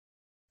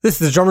This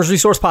is the Drummers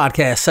Resource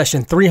Podcast,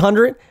 session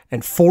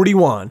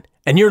 341,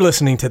 and you're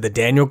listening to The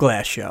Daniel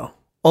Glass Show,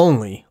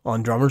 only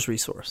on Drummers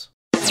Resource.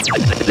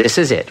 This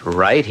is it,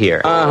 right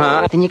here.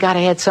 Uh-huh. Then you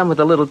gotta add some with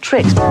the little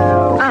tricks.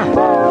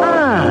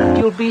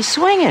 You'll be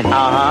swinging.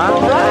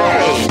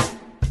 Right.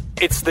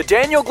 It's the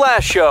Daniel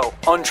Glass Show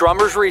on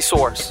Drummers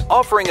Resource,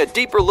 offering a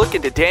deeper look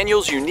into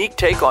Daniel's unique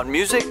take on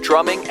music,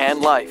 drumming,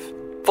 and life.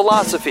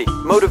 Philosophy,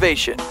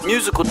 motivation,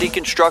 musical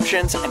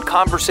deconstructions, and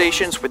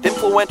conversations with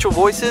influential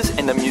voices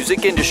in the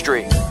music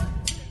industry.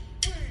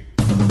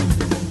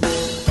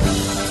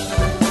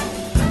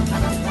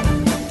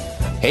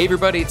 Hey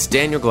everybody, it's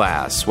Daniel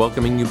Glass,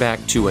 welcoming you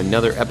back to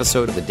another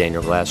episode of the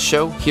Daniel Glass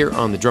Show here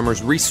on the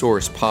Drummers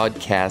Resource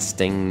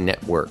Podcasting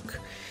Network.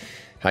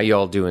 How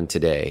y'all doing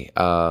today?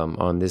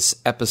 On this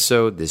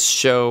episode, this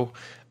show,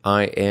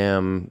 I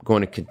am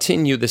going to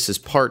continue. This is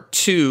part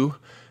 2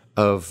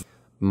 of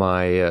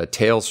my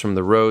Tales from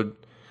the Road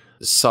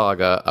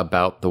saga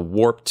about the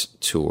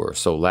Warped Tour.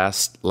 So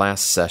last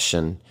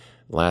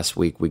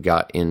week, we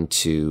got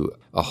into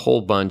a whole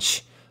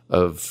bunch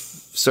of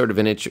sort of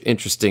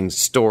interesting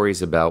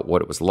stories about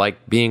what it was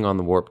like being on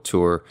the Warped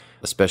Tour,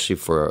 especially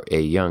for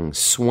a young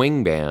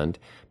swing band,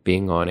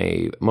 being on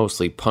a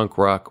mostly punk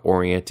rock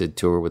oriented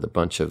tour with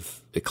a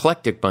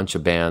eclectic bunch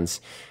of bands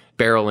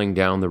barreling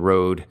down the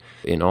road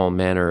in all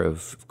manner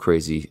of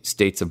crazy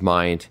states of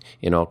mind,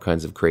 in all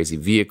kinds of crazy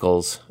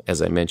vehicles.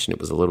 As I mentioned, it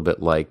was a little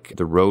bit like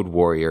the Road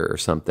Warrior or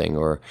something,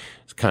 or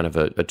kind of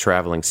a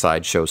traveling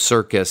sideshow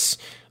circus.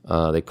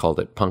 They called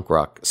it Punk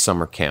Rock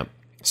Summer Camp.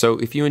 So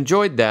if you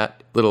enjoyed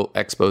that little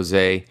expose,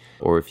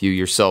 or if you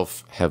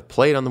yourself have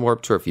played on the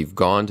Warped Tour, if you've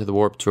gone to the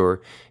Warped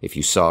Tour, if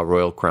you saw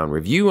Royal Crown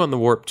Revue on the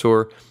Warped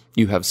Tour,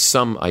 you have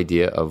some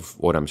idea of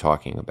what I'm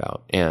talking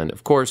about. And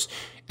of course,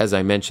 as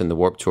I mentioned, the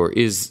Warped Tour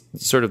is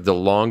sort of the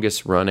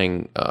longest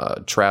running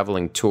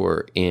traveling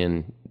tour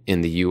in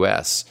the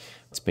U.S.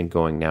 It's been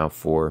going now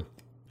for,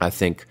 I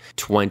think,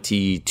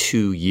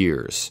 22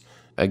 years.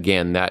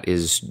 Again, that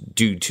is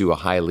due to a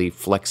highly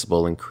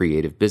flexible and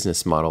creative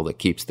business model that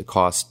keeps the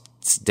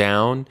costs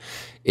down.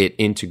 It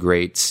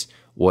integrates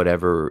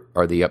whatever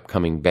are the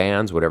upcoming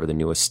bands, whatever the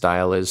newest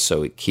style is,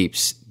 so it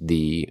keeps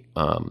the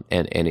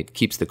and it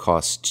keeps the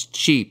costs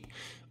cheap.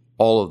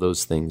 All of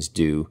those things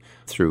do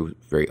through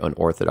very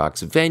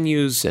unorthodox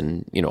venues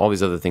and, all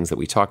these other things that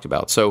we talked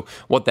about. So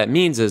what that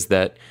means is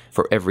that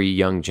for every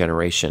young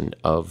generation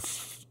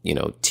of,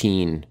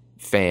 teen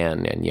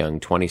fan and young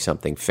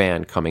 20-something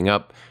fan coming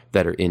up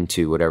that are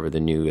into whatever the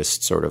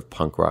newest sort of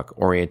punk rock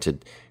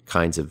oriented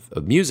kinds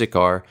of music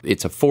are,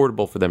 it's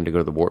affordable for them to go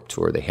to the Warped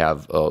Tour. They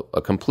have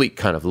a complete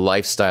kind of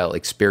lifestyle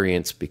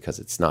experience because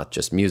it's not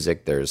just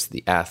music. There's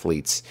the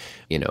athletes,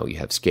 you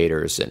have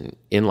skaters and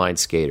inline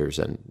skaters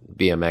and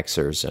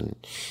BMXers and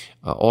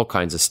all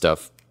kinds of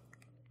stuff,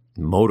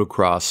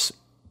 motocross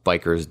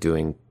bikers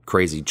doing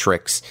crazy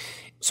tricks.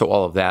 So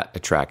all of that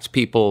attracts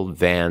people,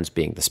 Vans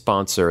being the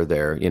sponsor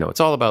there.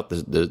 It's all about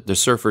the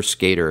surfer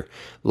skater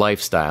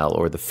lifestyle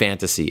or the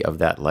fantasy of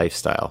that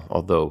lifestyle.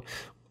 Although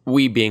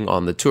we being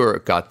on the tour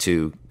got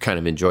to kind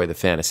of enjoy the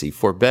fantasy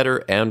for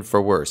better and for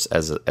worse,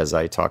 as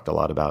I talked a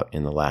lot about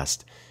in the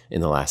last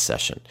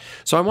session.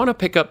 So I want to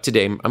pick up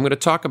today. I'm going to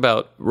talk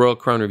about Royal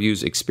Crown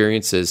Revue's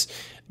experiences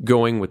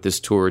going with this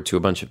tour to a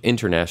bunch of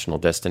international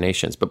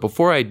destinations. But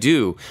before I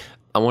do,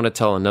 I want to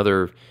tell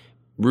another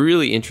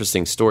really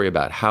interesting story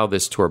about how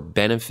this tour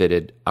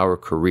benefited our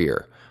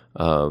career,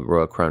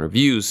 Royal Crown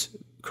Revue's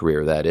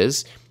career, that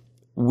is.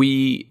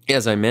 We,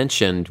 as I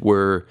mentioned, we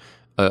were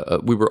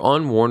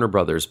on Warner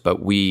Brothers,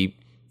 but we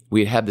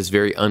had this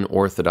very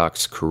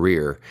unorthodox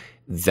career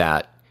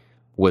that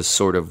was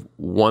sort of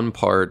one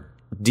part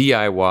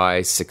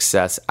DIY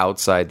success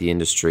outside the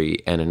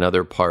industry, and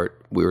another part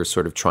we were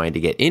sort of trying to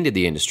get into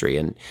the industry.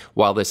 And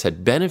while this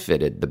had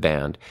benefited the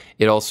band,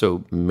 it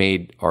also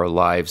made our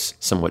lives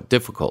somewhat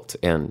difficult.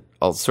 And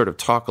I'll sort of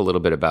talk a little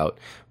bit about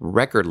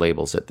record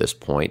labels at this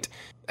point.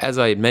 As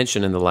I had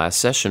mentioned in the last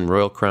session,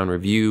 Royal Crown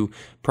Revue,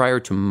 prior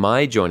to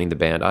my joining the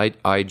band,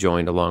 I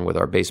joined along with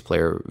our bass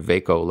player,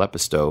 Veiko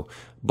Lepisto.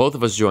 Both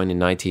of us joined in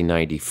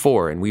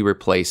 1994, and we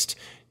replaced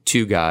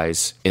 2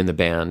 guys in the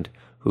band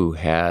who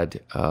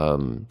had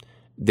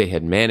they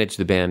had managed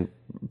the band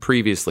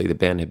previously. The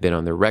band had been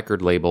on their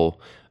record label.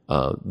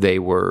 They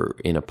were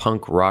in a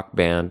punk rock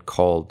band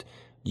called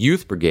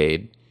Youth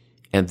Brigade,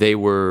 and they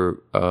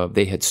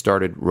had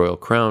started Royal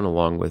Crown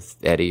along with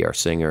Eddie, our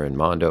singer, and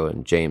Mondo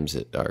and James,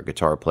 our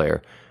guitar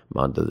player,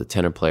 Mondo, the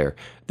tenor player.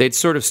 They'd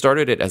sort of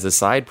started it as a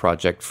side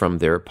project from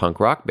their punk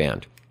rock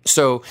band.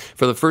 So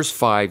for the first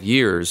 5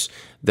 years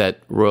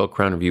that Royal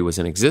Crown Revue was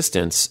in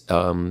existence,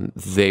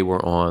 they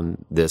were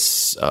on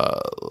this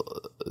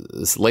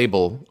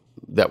label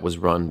that was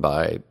run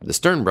by the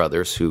Stern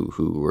Brothers, who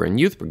were in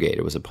Youth Brigade.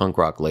 It was a punk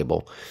rock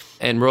label.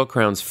 And Royal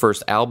Crown's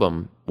first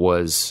album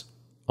was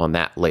on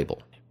that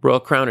label. Royal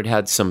Crown had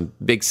had some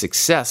big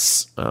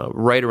success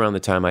right around the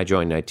time I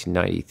joined,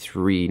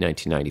 1993,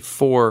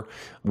 1994,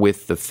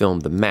 with the film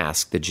The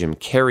Mask, the Jim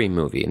Carrey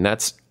movie. And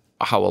that's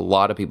how a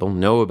lot of people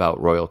know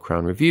about Royal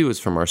Crown Review is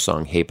from our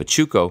song Hey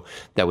Pachuco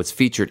that was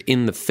featured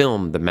in the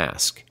film The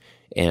Mask.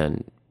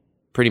 And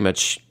pretty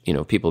much,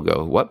 people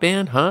go, what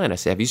band, huh? And I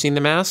say, have you seen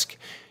The Mask?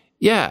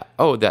 Yeah.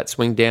 Oh, that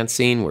swing dance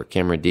scene where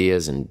Cameron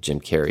Diaz and Jim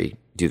Carrey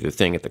do their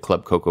thing at the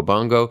Club Coco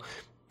Bongo.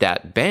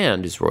 That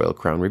band is Royal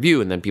Crown Review.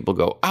 And then people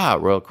go,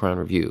 Royal Crown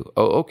Review.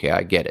 Oh, okay,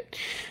 I get it.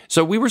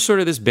 So we were sort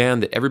of this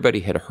band that everybody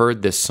had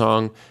heard this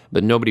song,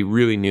 but nobody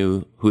really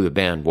knew who the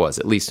band was,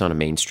 at least on a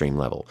mainstream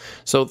level.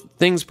 So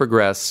things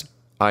progress.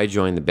 I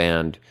joined the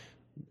band.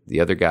 The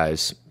other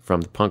guys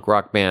from the punk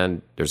rock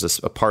band, there's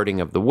a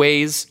parting of the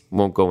ways.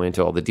 Won't go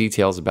into all the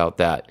details about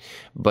that.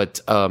 But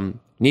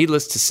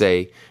needless to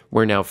say,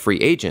 we're now free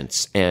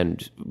agents.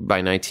 And by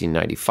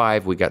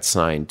 1995, we got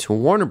signed to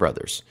Warner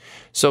Brothers.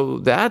 So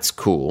that's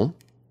cool.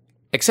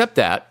 Except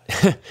that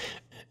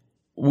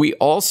we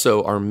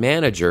also, our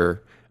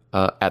manager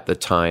at the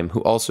time,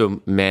 who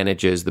also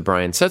manages the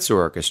Brian Setzer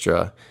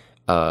Orchestra,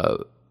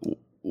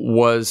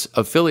 was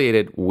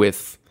affiliated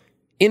with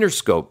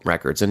Interscope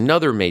Records,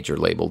 another major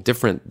label,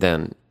 different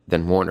than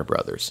Warner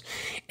Brothers.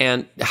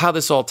 And how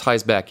this all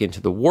ties back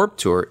into the Warped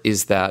Tour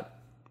is that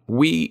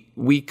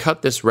we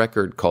cut this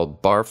record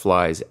called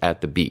Barflies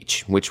at the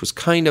Beach, which was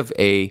kind of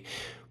a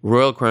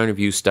Royal Crown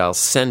Review style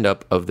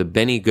send-up of the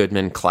Benny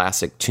Goodman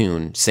classic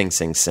tune, Sing,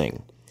 Sing,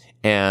 Sing.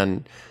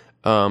 And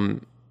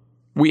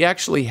we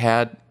actually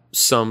had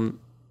some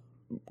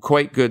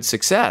quite good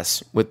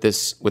success with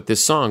this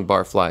song,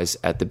 Barflies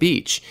at the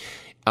Beach.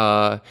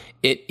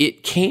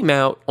 It came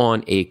out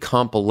on a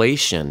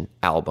compilation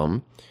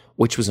album,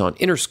 which was on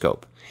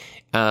Interscope.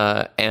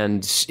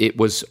 And it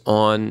was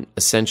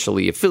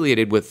essentially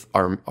affiliated with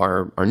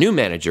our new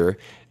manager,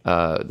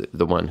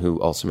 the one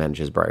who also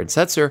manages Brian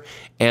Setzer,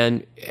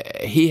 and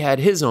he had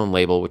his own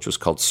label, which was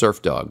called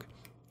Surf Dog.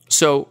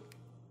 So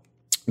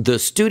the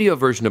studio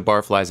version of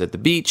Barflies at the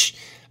Beach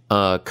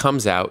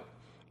comes out,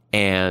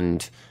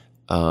 and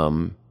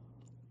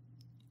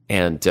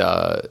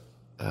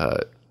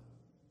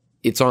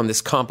it's on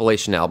this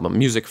compilation album,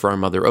 Music for Our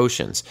Mother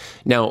Oceans.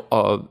 Now,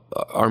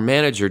 our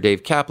manager,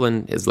 Dave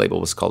Kaplan, his label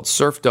was called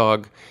Surf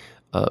Dog.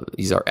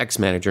 He's our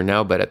ex-manager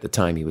now, but at the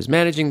time he was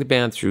managing the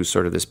band through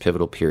sort of this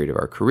pivotal period of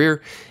our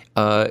career.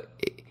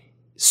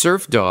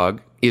 Surf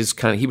Dog is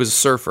he was a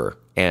surfer.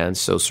 And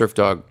so Surf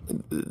Dog,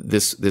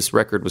 this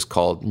record was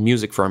called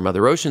Music for Our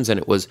Mother Oceans, and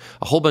it was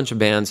a whole bunch of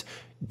bands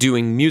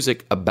doing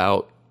music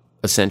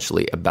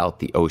essentially about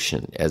the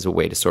ocean as a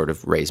way to sort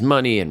of raise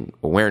money and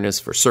awareness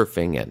for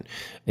surfing and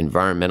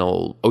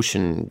environmental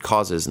ocean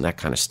causes and that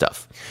kind of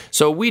stuff.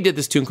 So we did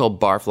this tune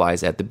called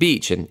Barflies at the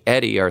Beach, and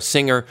Eddie, our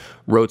singer,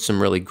 wrote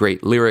some really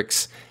great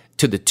lyrics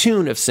to the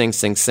tune of Sing,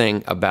 Sing,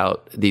 Sing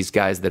about these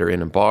guys that are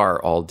in a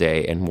bar all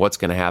day and what's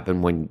going to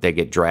happen when they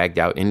get dragged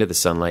out into the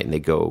sunlight and they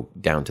go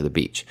down to the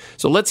beach.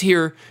 So let's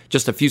hear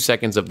just a few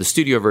seconds of the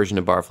studio version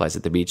of Barflies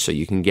at the Beach so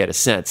you can get a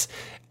sense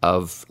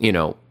of,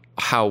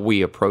 how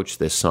we approach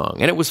this song.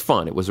 And it was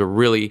fun. It was a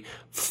really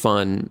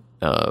fun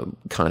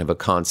kind of a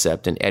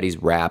concept. And Eddie's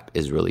rap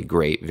is really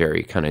great.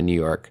 Very kind of New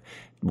York,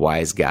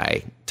 wise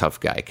guy, tough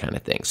guy kind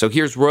of thing. So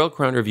here's Royal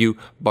Crown Review,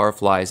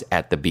 Barflies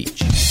at the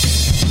Beach.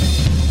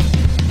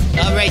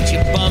 All right, you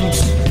bums.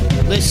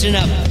 Listen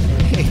up.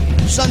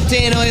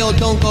 Suntan oil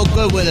don't go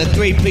good with a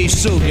three-piece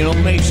suit.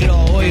 Makes it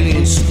all oily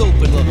and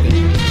stupid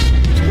looking.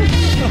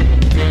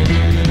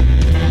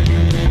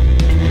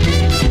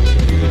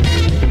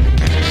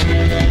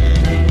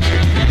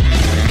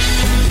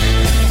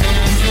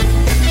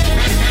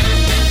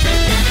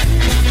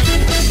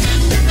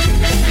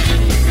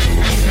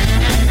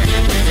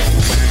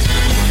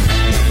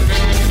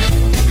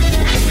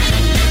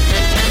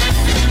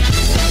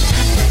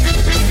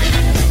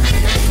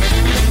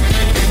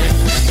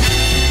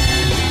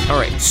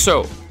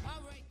 So,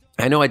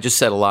 I know I just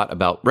said a lot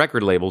about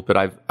record labels, but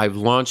I've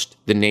launched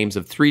the names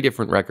of 3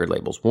 different record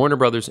labels: Warner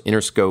Brothers,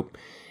 Interscope,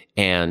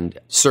 and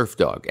Surf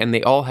Dog. And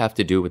they all have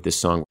to do with this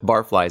song,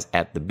 Barflies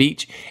at the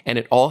Beach, and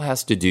it all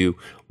has to do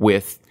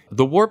with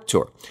the Warped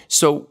Tour.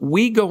 So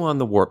we go on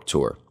the Warped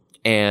Tour,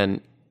 and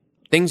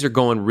things are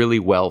going really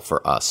well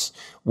for us.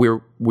 We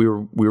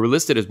were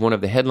listed as one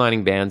of the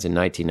headlining bands in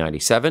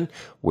 1997.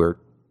 We're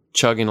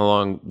chugging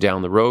along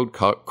down the road,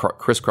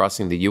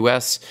 crisscrossing the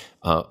U.S.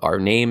 Our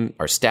name,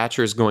 our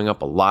stature is going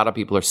up. A lot of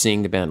people are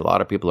seeing the band. A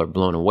lot of people are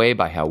blown away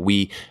by how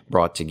we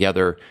brought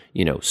together,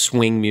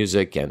 swing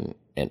music and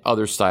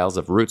other styles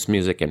of roots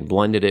music and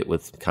blended it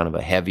with kind of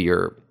a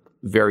heavier,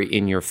 very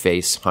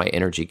in-your-face,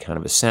 high-energy kind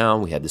of a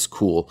sound. We had this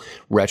cool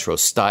retro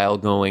style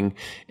going.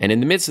 And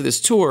in the midst of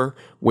this tour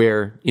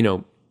where,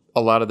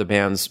 a lot of the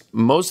bands,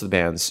 most of the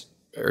bands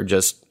are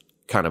just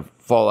kind of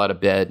fall out of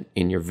bed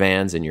in your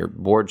Vans and your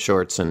board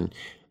shorts and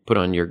put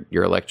on your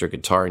electric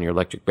guitar and your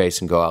electric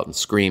bass and go out and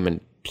scream and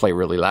play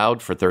really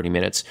loud for 30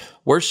 minutes.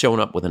 We're showing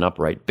up with an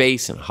upright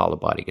bass and a hollow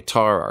body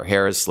guitar. Our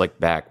hair is slicked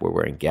back. We're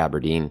wearing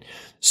gabardine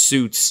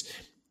suits.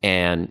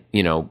 And,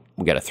 we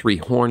got a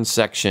 3-horn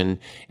section.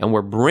 And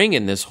we're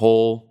bringing this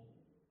whole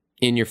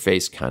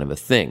in-your-face kind of a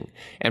thing.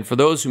 And for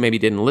those who maybe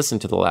didn't listen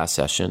to the last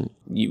session,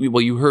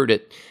 you heard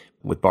it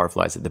with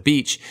Barflies at the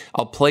Beach.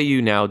 I'll play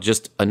you now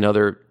just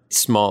another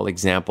small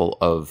example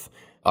of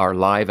our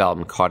live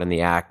album, Caught in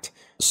the Act,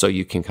 so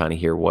you can kind of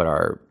hear what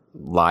our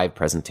live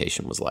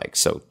presentation was like.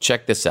 So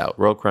check this out.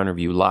 Royal Crown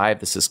Review live.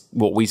 This is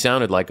what we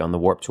sounded like on the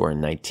Warped Tour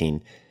in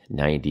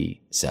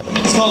 1997.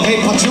 It's called Hey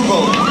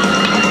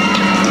Pachuco.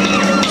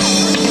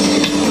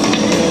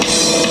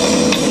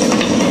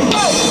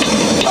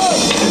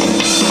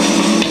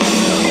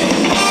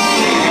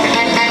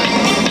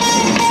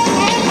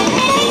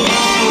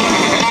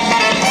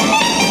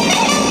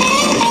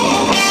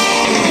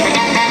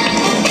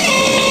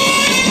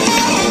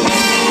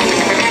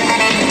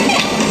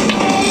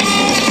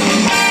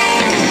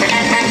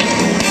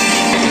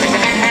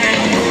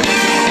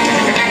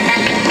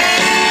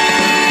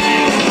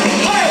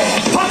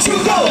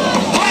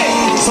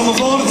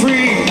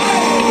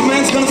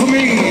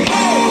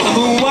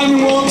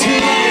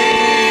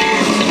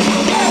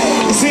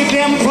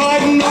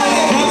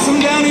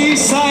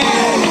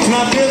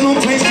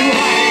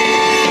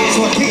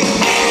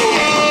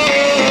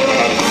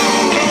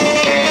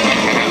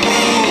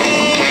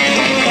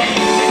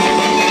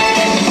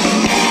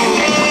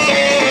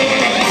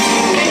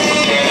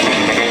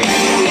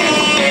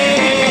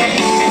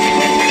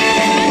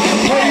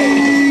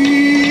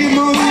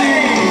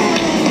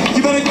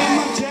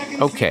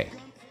 Okay,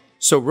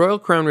 so Royal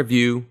Crown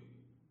Review,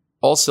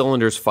 all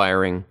cylinders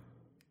firing,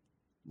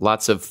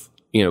 lots of,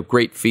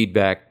 great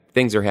feedback,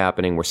 things are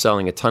happening, we're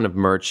selling a ton of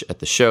merch at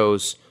the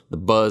shows, the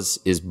buzz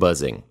is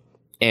buzzing.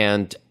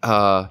 And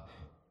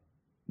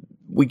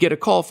we get a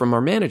call from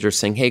our manager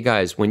saying, hey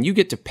guys, when you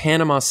get to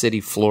Panama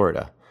City,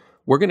 Florida,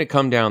 we're going to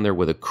come down there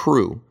with a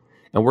crew,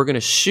 and we're going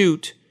to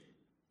shoot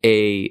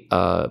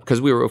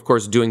because we were, of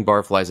course, doing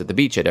Barflies at the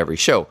Beach at every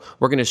show.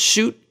 We're going to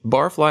shoot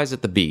Barflies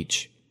at the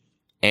Beach,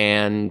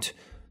 and,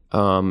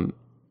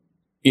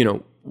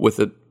 with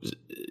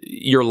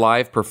your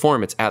live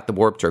performance at the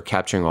Warped Tour,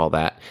 capturing all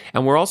that.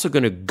 And we're also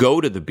going to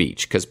go to the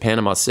beach because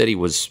Panama City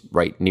was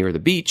right near the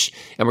beach.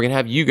 And we're going to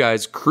have you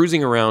guys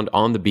cruising around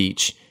on the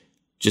beach,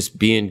 just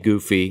being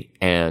goofy.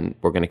 And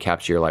we're going to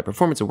capture your live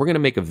performance. And we're going to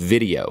make a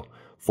video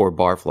for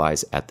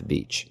Barflies at the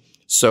Beach.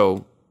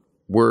 So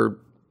we're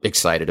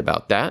excited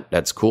about that.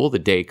 That's cool. The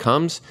day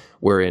comes.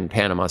 We're in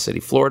Panama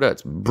City, Florida.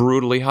 It's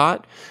brutally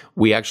hot.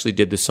 We actually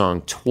did the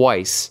song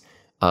twice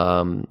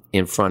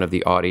in front of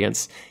the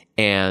audience,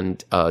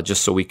 and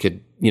just so we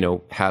could,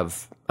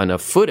 have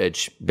enough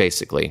footage,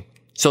 basically.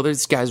 So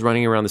there's guys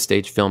running around the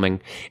stage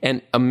filming,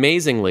 and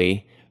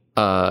amazingly,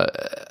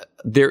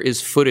 there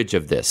is footage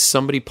of this.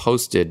 Somebody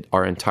posted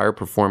our entire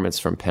performance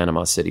from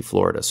Panama City,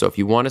 Florida. So if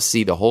you want to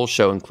see the whole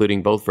show,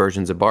 including both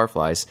versions of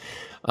Barflies,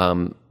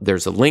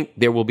 there's a link.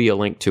 There will be a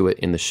link to it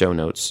in the show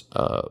notes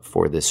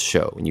for this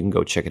show, and you can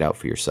go check it out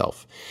for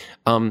yourself.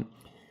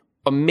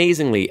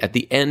 Amazingly, at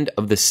the end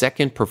of the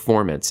second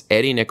performance,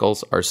 Eddie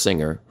Nichols, our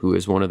singer, who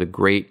is one of the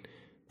great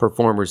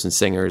performers and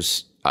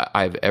singers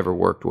I've ever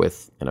worked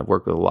with, and I've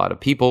worked with a lot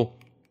of people,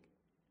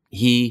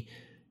 he,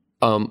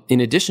 in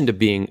addition to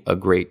being a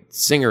great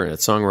singer and a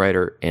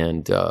songwriter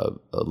and a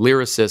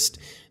lyricist,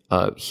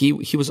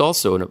 he was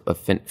also a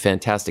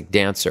fantastic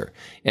dancer.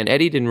 And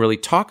Eddie didn't really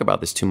talk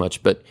about this too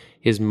much, but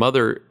his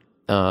mother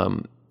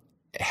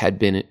had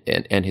been,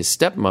 and his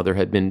stepmother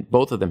had been,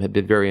 both of them had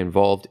been very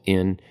involved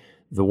in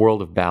the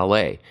world of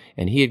ballet.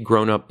 And he had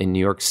grown up in New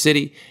York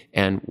City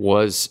and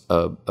was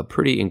a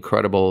pretty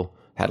incredible,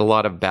 had a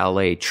lot of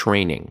ballet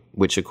training,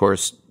 which of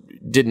course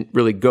didn't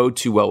really go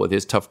too well with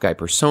his tough guy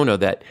persona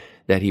that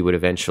he would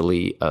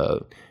eventually,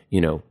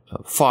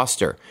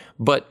 foster.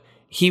 But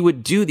he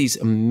would do these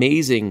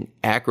amazing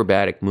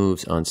acrobatic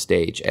moves on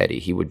stage, Eddie.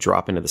 He would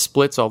drop into the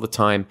splits all the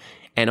time.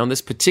 And on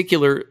this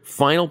particular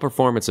final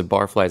performance of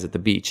Barflies at the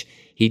Beach,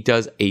 he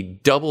does a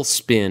double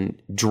spin,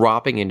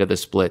 dropping into the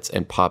splits,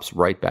 and pops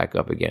right back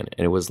up again.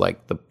 And it was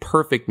like the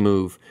perfect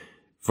move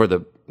for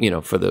the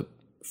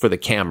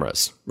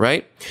cameras,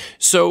 right?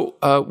 So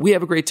we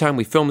have a great time.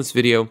 We filmed this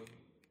video,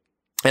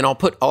 and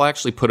I'll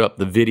actually put up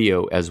the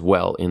video as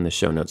well in the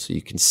show notes so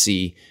you can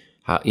see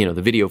how,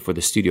 the video for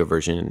the studio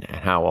version and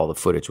how all the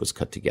footage was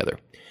cut together.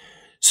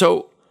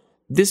 So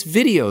this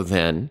video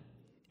then,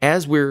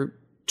 as we're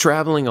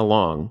traveling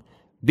along,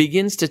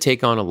 begins to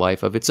take on a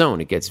life of its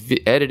own. It gets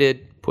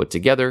edited, put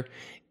together,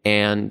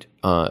 and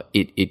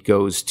it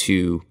goes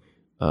to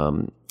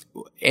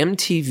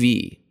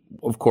MTV,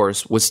 of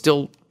course, was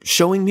still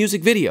showing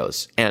music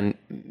videos and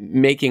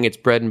making its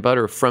bread and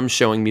butter from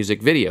showing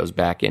music videos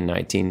back in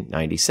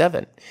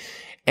 1997.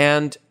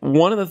 And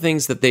one of the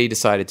things that they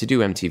decided to do,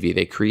 MTV,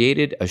 they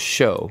created a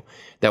show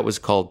that was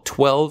called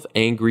 12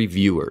 Angry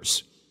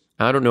Viewers.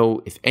 I don't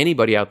know if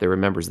anybody out there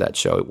remembers that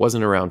show. It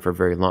wasn't around for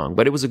very long,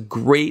 but it was a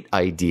great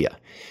idea.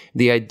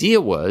 The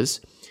idea was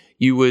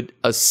you would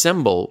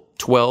assemble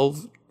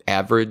 12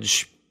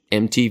 average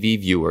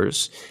MTV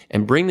viewers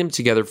and bring them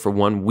together for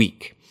 1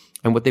 week.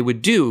 And what they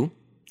would do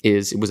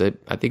is,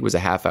 I think it was a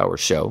half-hour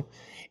show.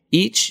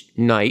 Each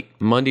night,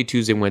 Monday,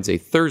 Tuesday, Wednesday,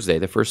 Thursday,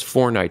 the first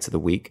 4 nights of the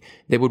week,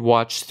 they would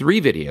watch 3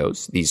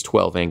 videos, these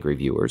 12 angry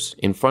viewers,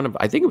 in front of,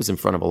 I think it was in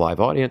front of a live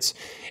audience.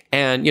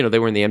 And, they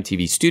were in the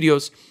MTV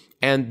studios.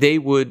 and they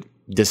would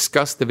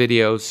discuss the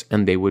videos,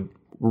 and they would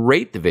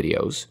rate the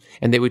videos,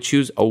 and they would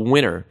choose a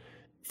winner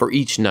for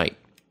each night.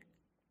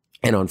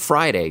 And on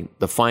Friday,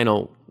 the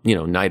final,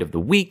 night of the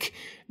week,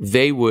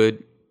 they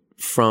would,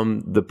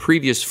 from the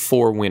previous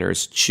 4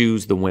 winners,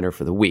 choose the winner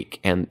for the week.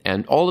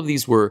 And all of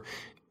these were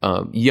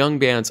young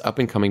bands,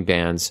 up-and-coming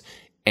bands,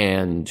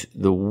 and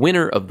the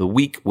winner of the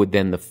week would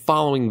then the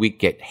following week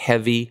get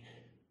heavy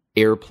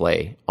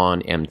airplay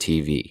on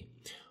MTV.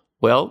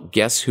 Well,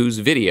 guess whose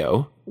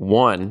video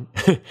won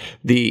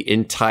the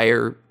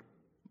entire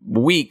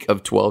week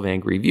of 12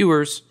 Angry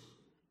Viewers?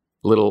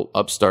 Little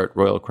upstart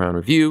Royal Crown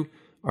Review,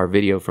 our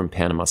video from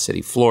Panama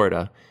City,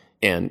 Florida,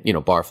 and,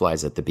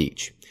 Barflies at the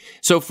Beach.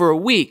 So for a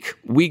week,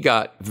 we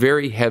got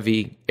very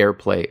heavy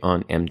airplay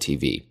on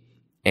MTV.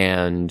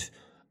 And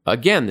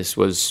again, this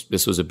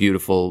was a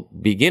beautiful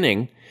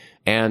beginning.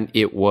 And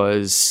it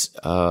was,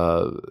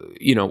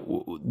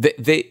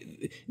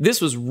 this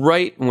was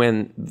right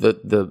when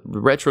the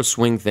retro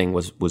swing thing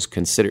was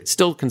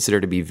still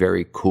considered to be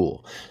very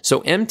cool. So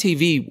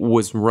MTV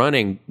was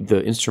running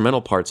the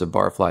instrumental parts of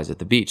Barflies at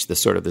the Beach, the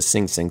sort of the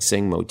sing, sing,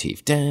 sing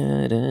motif.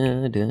 That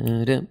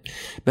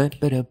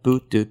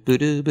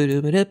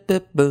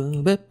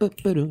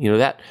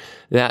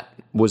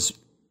was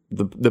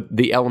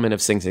the element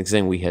of sing, sing,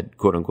 sing we had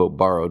quote unquote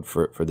borrowed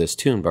for this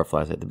tune,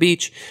 Barflies at the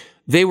Beach.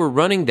 They were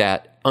running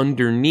that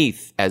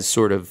underneath as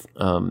sort of,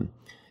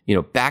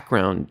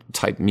 background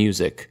type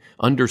music,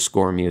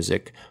 underscore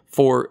music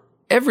for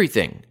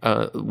everything.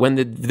 When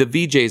the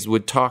VJs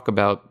would talk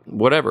about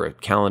whatever, a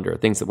calendar,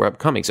 things that were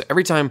upcoming. So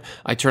every time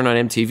I turn on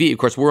MTV, of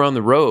course, we're on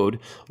the road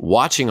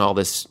watching all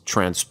this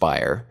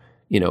transpire,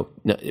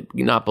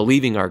 not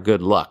believing our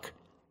good luck.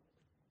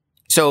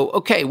 So,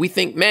 okay, we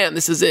think, man,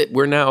 this is it.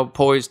 We're now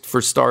poised for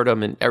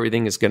stardom and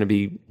everything is going to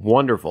be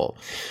wonderful.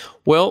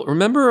 Well,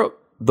 remember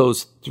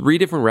those 3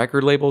 different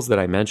record labels that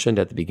I mentioned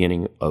at the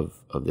beginning of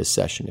this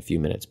session a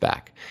few minutes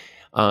back?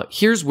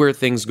 Here's where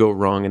things go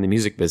wrong in the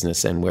music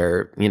business and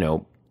where,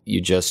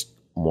 you just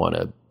want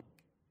to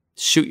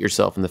shoot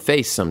yourself in the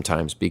face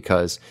sometimes,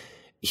 because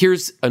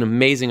here's an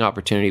amazing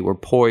opportunity. We're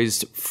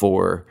poised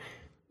for,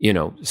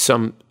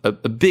 a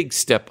big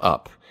step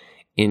up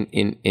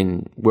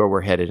in where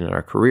we're headed in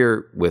our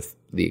career with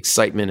the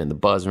excitement and the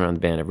buzz around the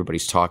band.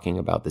 Everybody's talking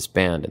about this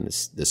band and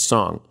this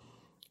song.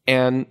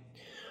 And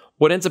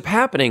what ends up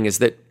happening is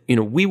that,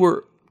 we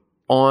were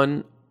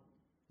on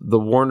the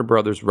Warner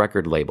Brothers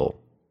record label,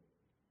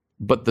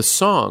 but the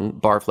song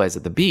Barflies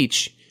at the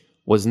Beach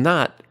was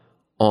not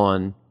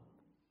on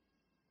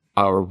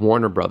our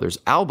Warner Brothers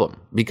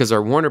album, because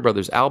our Warner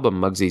Brothers album,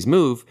 Mugsy's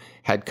Move,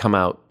 had come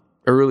out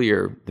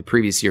earlier the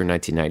previous year in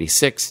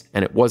 1996,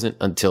 and it wasn't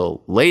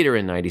until later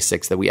in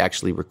 96 that we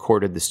actually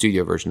recorded the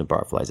studio version of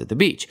Barflies at the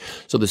Beach.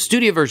 So the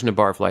studio version of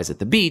Barflies at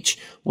the Beach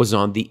was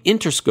on the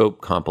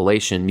Interscope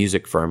compilation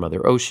Music for Our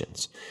Mother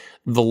Oceans.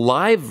 The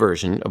live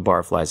version of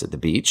Barflies at the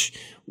Beach,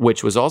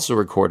 which was also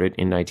recorded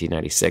in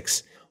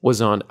 1996,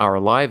 was on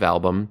our live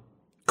album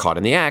Caught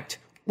in the Act,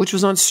 which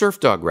was on Surf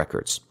Dog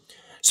Records.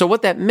 So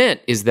what that meant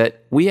is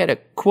that we had a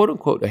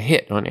quote-unquote a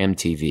hit on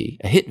MTV,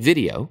 a hit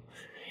video,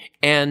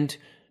 and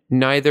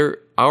neither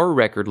our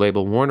record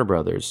label, Warner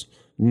Brothers,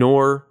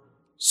 nor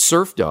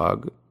Surf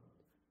Dog,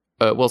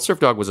 Surf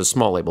Dog was a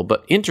small label,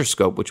 but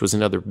Interscope, which was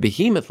another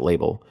behemoth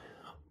label,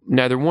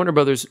 neither Warner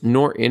Brothers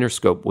nor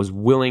Interscope was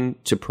willing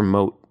to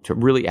promote, to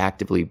really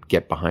actively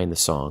get behind the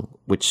song,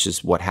 which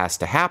is what has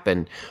to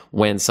happen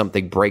when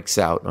something breaks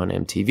out on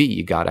MTV.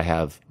 You got to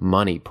have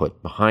money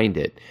put behind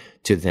it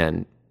to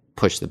then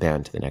push the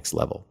band to the next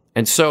level.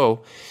 And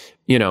so,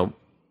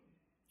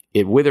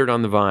 it withered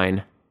on the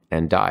vine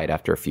and died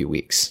after a few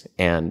weeks.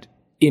 And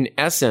in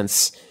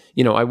essence,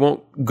 I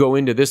won't go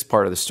into this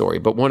part of the story,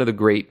 but one of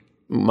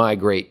my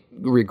great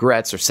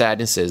regrets or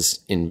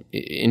sadnesses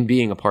in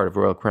being a part of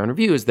Royal Crown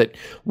Review is that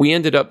we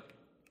ended up,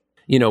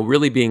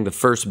 really being the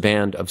first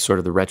band of sort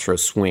of the retro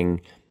swing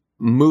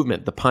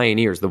movement, the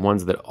pioneers, the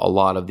ones that a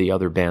lot of the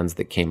other bands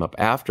that came up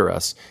after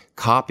us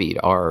copied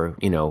our,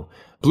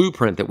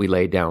 blueprint that we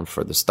laid down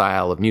for the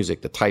style of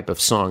music, the type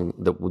of song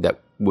that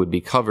would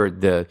be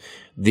covered, the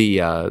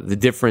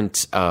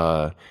different,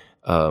 the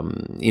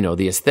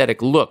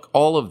aesthetic look,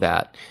 all of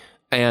that.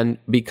 And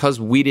because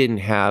we didn't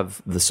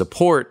have the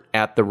support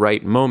at the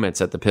right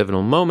moments, at the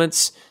pivotal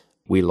moments,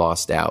 we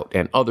lost out.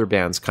 And other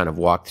bands kind of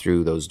walked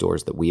through those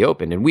doors that we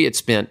opened. And we had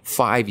spent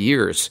 5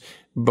 years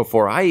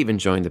before I even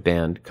joined the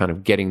band, kind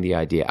of getting the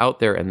idea out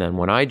there. And then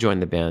when I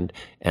joined the band,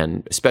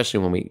 and especially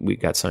when we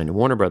got signed to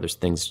Warner Brothers,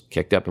 things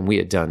kicked up, and we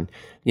had done,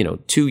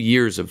 2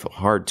 years of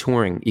hard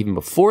touring, even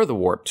before the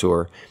Warped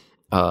Tour,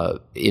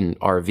 in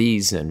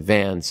RVs and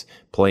vans,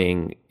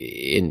 playing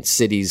in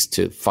cities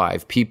to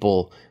 5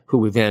 people,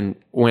 who then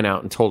went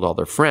out and told all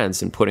their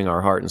friends, and putting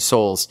our heart and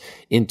souls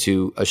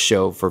into a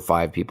show for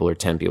 5 people or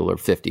 10 people or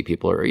 50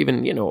 people or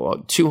even,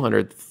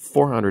 200,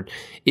 400.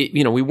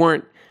 We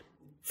weren't,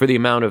 for the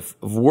amount of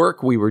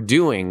work we were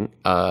doing,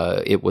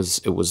 it was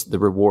the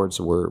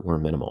rewards were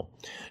minimal.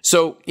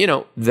 So,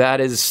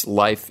 that is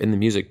life in the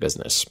music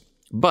business.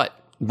 But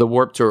the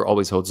Warped Tour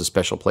always holds a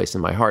special place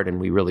in my heart, and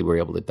we really were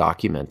able to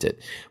document it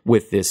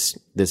with this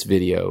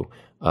video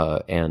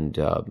and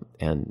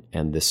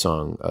this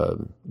song,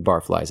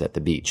 "Barflies at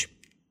the Beach."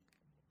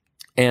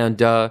 And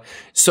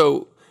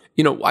so,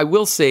 I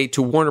will say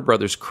to Warner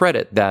Brothers'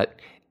 credit that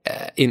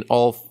in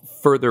all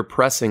further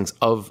pressings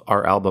of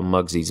our album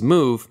Mugsy's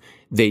Move,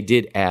 they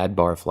did add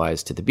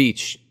 "Barflies to the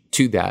Beach"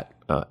 to that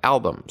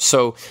album.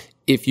 So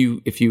if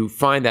you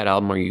find that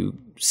album or you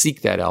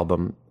seek that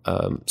album,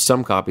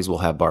 some copies will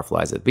have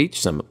 "Barflies at the Beach,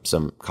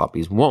 some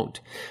copies won't.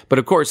 But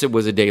of course, it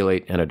was a day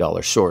late and a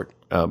dollar short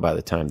by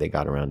the time they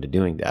got around to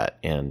doing that,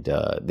 and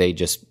they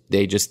just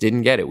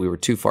didn't get it. We were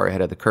too far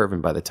ahead of the curve,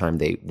 and by the time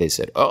they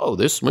said, "Oh,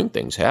 this swing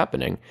thing's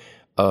happening,"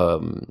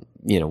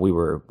 we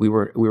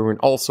were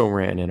also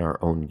ran in our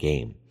own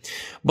game.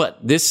 But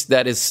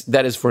that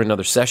is for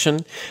another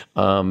session.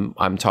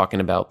 I'm talking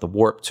about the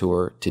Warped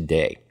Tour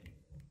today.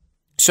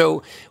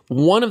 So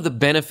one of the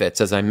benefits,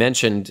 as I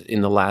mentioned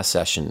in the last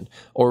session,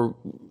 or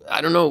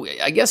I don't know,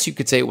 I guess you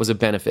could say it was a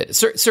benefit.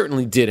 It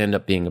certainly did end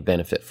up being a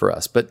benefit for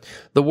us. But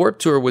the Warped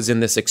Tour was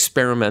in this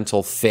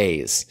experimental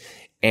phase,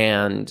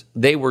 and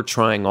they were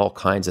trying all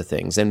kinds of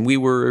things, and we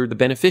were the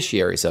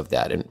beneficiaries of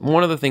that. And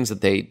one of the things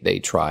that they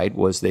tried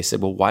was they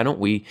said, well, why don't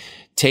we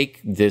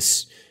take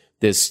this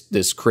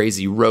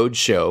crazy road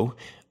show,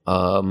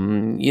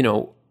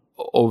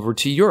 over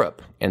to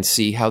Europe and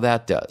see how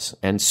that does.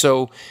 And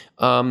so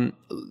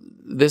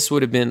this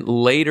would have been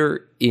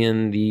later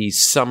in the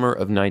summer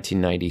of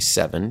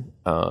 1997.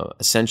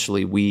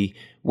 Essentially, we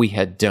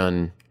had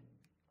done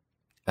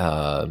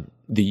the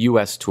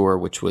U.S. tour,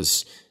 which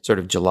was sort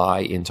of July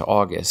into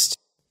August.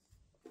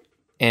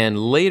 And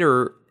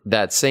later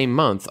that same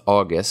month,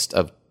 August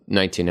of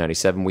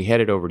 1997, we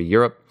headed over to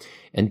Europe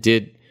and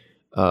did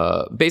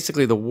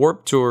basically the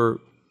Warped Tour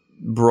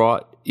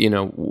brought,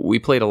 we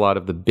played a lot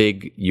of the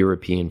big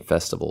European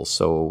festivals.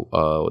 So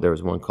there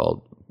was one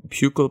called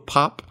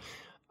Pukkelpop.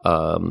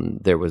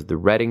 There was the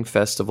Reading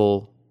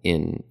Festival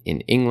in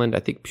England. I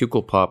think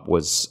Pukkelpop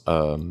was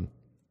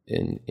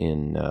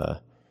in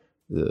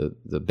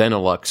the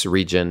Benelux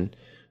region,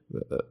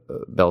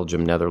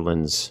 Belgium,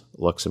 Netherlands,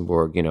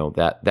 Luxembourg.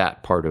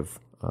 That part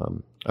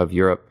of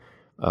Europe.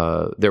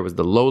 There was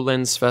the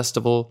Lowlands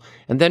Festival,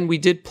 and then we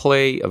did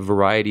play a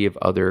variety of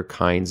other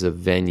kinds of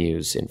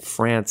venues in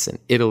France and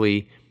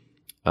Italy.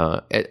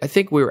 I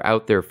think we were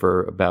out there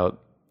for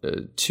about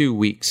 2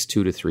 weeks,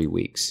 2 to 3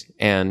 weeks.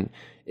 And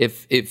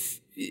if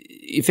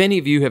any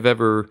of you have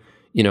ever,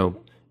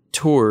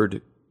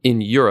 toured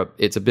in Europe,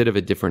 it's a bit of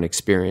a different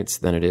experience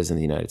than it is in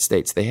the United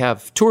States. They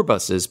have tour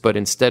buses, but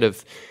instead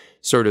of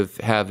sort of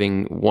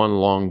having one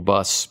long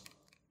bus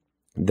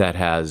that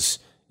has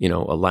a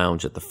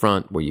lounge at the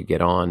front where you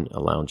get on, a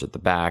lounge at the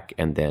back,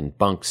 and then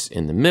bunks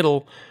in the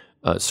middle,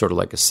 sort of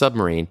like a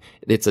submarine.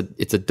 It's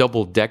a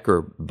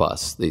double-decker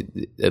bus.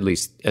 At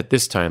least at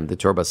this time, the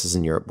tour buses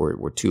in Europe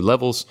were 2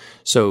 levels.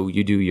 So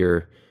you do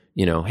your,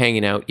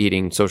 hanging out,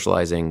 eating,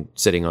 socializing,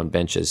 sitting on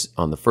benches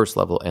on the first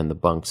level, and the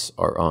bunks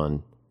are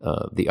on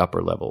the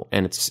upper level.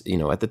 And it's,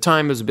 at the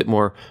time, it was a bit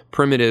more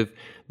primitive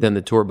than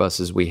the tour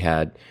buses we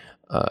had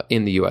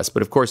in the U.S.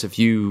 But of course, if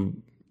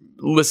you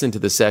listen to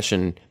the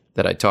session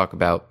that I talk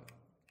about,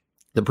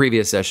 the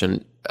previous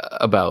session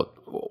about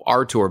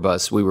our tour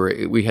bus,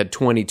 we had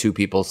 22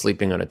 people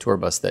sleeping on a tour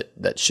bus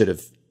that should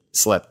have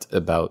slept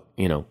about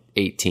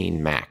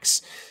 18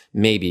 max,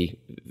 maybe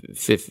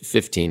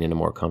 15 in a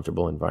more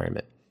comfortable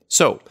environment.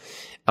 So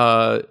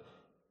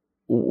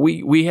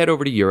we head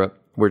over to Europe.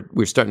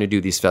 We're starting to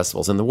do these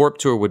festivals, and the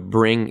Warped Tour would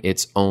bring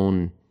its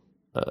own.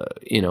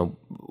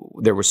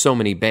 There were so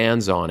many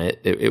bands on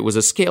it. It was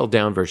a scaled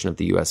down version of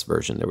the U.S.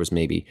 version. There was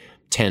maybe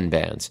 10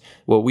 bands.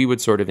 Well, we would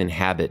sort of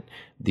inhabit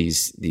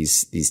these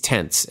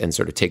tents and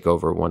sort of take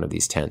over one of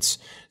these tents.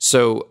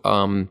 So,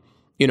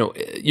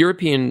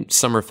 European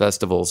summer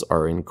festivals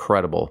are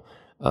incredible.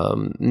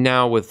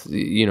 Now with,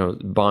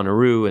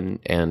 Bonnaroo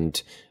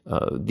and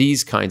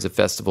these kinds of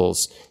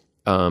festivals,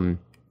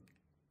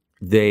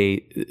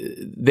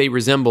 they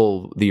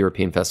resemble the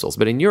European festivals,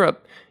 but in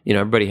Europe,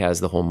 everybody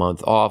has the whole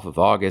month off of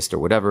August or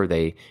whatever.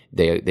 They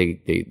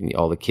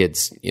all the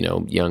kids,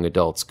 young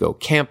adults go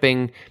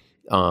camping.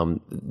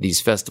 These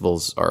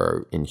festivals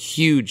are in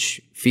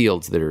huge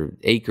fields that are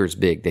acres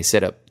big. They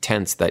set up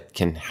tents that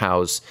can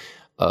house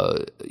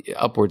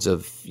upwards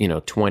of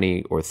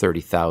 20 or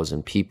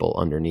 30,000 people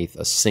underneath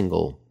a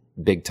single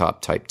big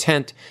top type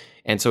tent.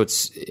 And so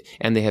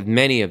and they have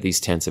many of these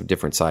tents of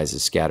different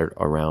sizes scattered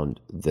around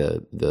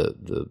the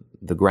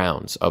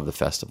grounds of the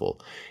festival,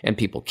 and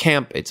people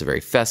camp. It's very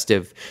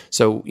festive.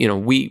 So,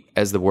 we,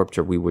 as the Warped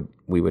Tour, we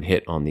would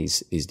hit on these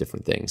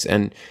different things.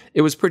 And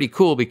it was pretty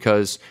cool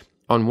because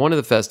on one of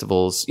the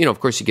festivals, of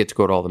course you get to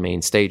go to all the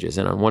main stages.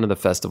 And on one of the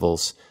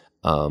festivals,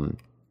 one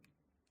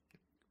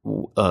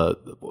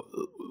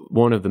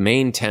of the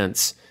main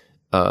tents,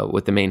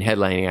 with the main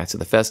headlining acts of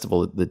the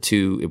festival,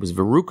 it was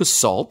Veruca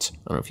Salt. I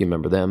don't know if you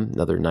remember them,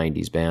 another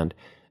 90s band,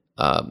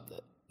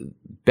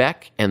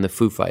 Beck and the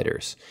Foo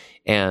Fighters.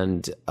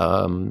 And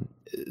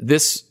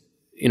this,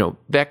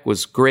 Beck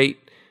was great.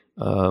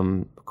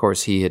 Of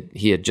course, he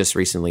had just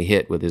recently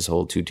hit with his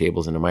whole 2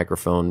 tables and a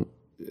microphone,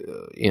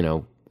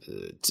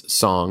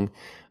 song,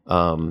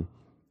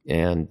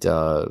 and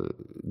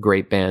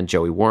great band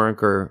Joey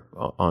Waronker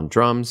on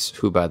drums,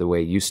 who, by the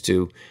way, used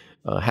to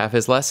have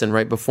his lesson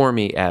right before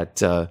me at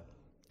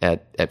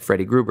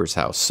Freddie Gruber's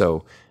house.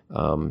 So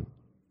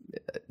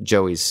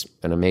Joey's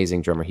an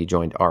amazing drummer. He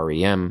joined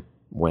REM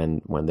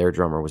when their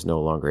drummer was no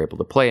longer able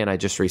to play, and I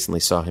just recently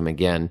saw him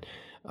again.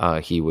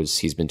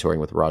 He's been touring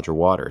with Roger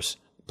Waters,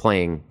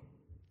 playing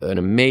doing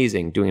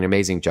an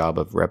amazing job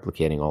of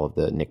replicating all of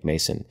the Nick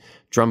Mason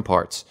drum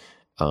parts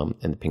and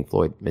the Pink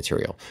Floyd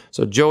material.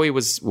 So Joey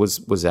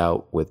was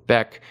out with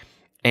Beck,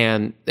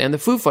 and the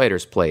Foo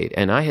Fighters played,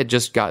 and I had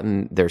just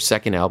gotten their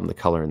second album, The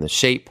Color and the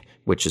Shape,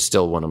 which is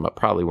still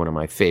probably one of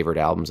my favorite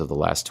albums of the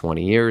last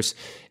 20 years.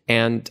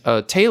 And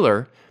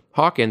Taylor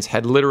Hawkins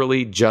had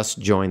literally just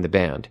joined the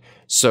band.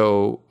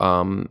 So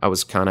I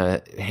was kind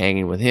of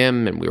hanging with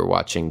him, and we were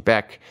watching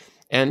Beck.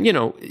 And,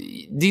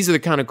 these are the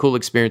kind of cool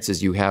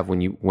experiences you have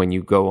when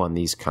you go on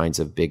these kinds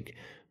of big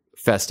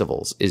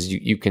festivals, is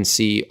you can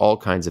see all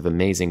kinds of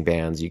amazing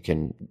bands. You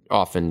can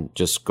often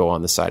just go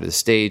on the side of the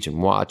stage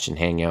and watch and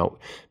hang out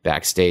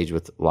backstage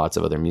with lots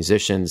of other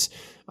musicians.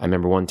 I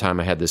remember one time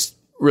I had this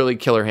really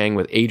killer hang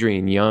with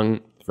Adrian Young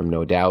from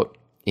No Doubt,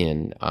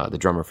 the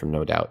drummer from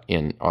No Doubt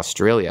in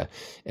Australia.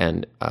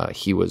 And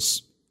he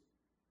was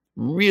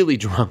really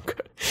drunk,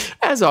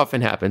 as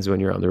often happens when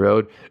you're on the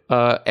road,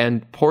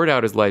 and poured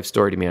out his life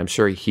story to me. I'm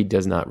sure he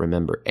does not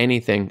remember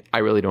anything. I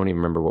really don't even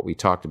remember what we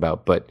talked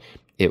about, but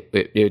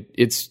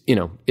it's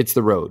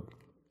the road.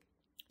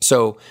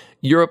 So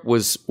Europe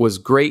was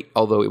great,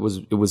 although it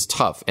was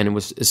tough, and it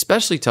was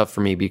especially tough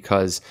for me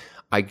because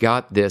I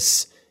got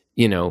this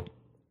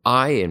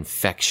eye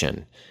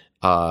infection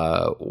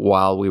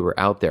while we were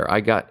out there.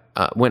 I got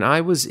when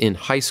I was in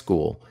high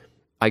school,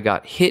 I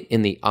got hit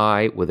in the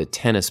eye with a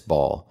tennis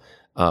ball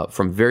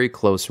from very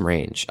close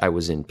range. I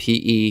was in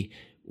PE.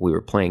 We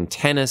were playing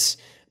tennis.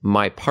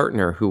 My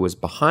partner, who was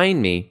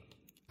behind me,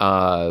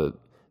 I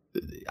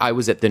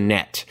was at the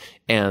net,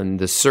 and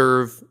the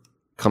serve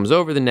comes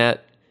over the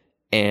net,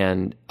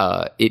 and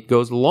it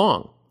goes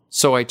long.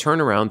 So I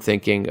turn around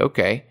thinking,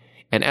 okay.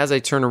 And as I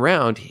turn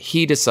around,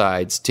 he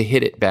decides to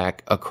hit it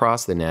back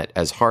across the net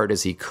as hard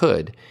as he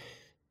could,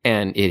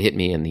 and it hit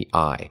me in the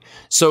eye.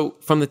 So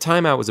from the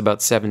time I was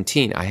about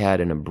 17, I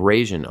had an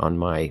abrasion on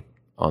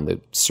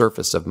the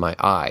surface of my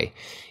eye,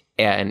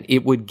 and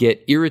it would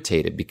get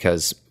irritated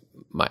because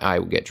my eye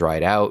would get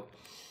dried out,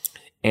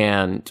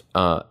 and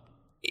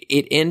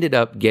it ended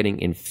up getting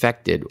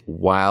infected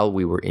while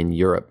we were in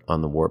Europe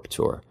on the Warped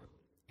Tour.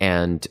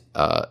 And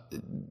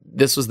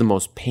this was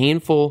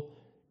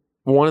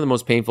one of the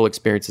most painful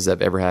experiences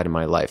I've ever had in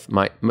my life.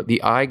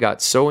 The eye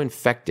got so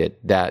infected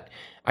that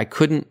I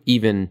couldn't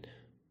even,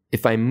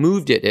 if I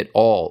moved it at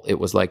all, it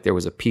was like there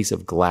was a piece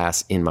of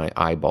glass in my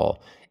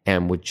eyeball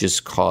and would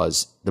just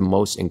cause the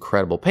most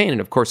incredible pain.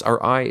 And of course,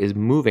 our eye is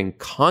moving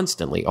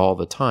constantly all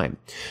the time.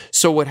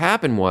 So what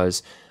happened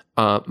was,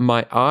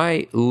 my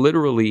eye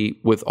literally,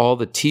 with all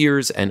the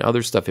tears and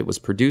other stuff it was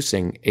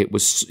producing,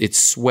 it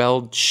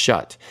swelled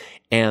shut.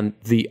 And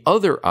the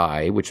other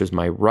eye, which was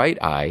my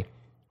right eye,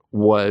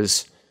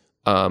 was,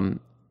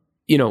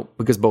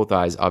 because both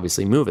eyes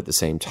obviously move at the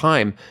same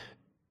time.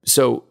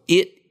 So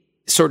it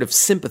sort of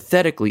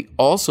sympathetically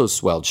also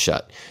swelled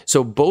shut.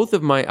 So both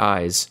of my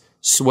eyes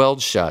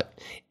swelled shut,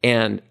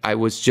 and I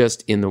was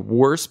just in the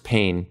worst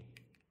pain.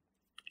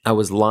 I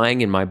was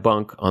lying in my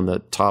bunk on the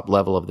top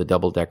level of the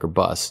double-decker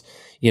bus,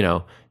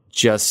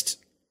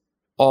 just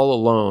all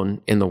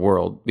alone in the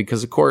world.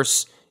 Because, of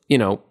course,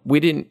 we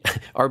didn't,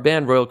 our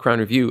band Royal Crown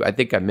Review, I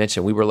think I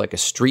mentioned, we were like a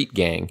street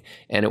gang,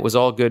 and it was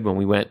all good when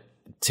we went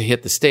to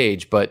hit the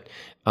stage. But,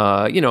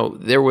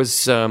 there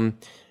was,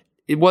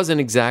 it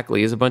wasn't exactly,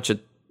 it was a bunch of,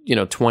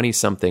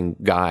 20-something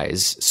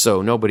guys.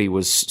 So nobody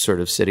was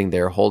sort of sitting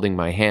there holding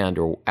my hand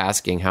or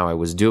asking how I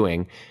was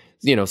doing.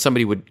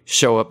 Somebody would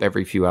show up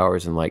every few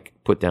hours and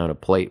put down a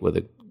plate with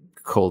a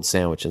cold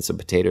sandwich and some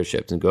potato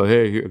chips and go,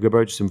 "Hey, here, go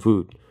buy you some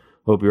food.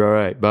 Hope you're all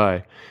right.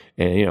 Bye."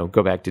 And,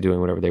 go back to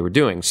doing whatever they were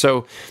doing.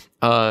 So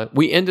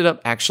we ended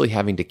up actually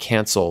having to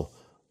cancel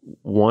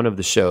one of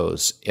the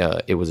shows.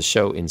 It was a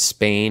show in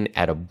Spain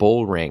at a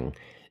bull ring.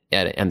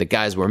 And the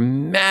guys were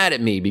mad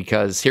at me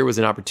because here was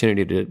an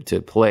opportunity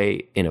to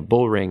play in a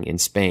bull ring in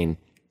Spain.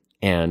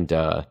 And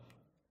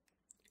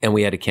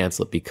we had to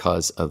cancel it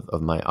because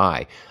of my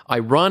eye.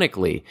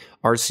 Ironically,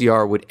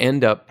 RCR would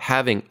end up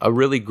having a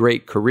really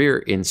great career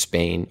in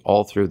Spain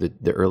all through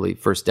the early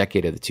first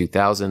decade of the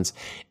 2000s.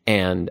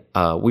 And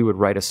we would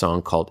write a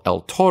song called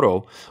El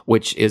Toro,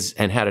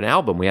 and had an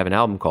album. We have an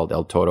album called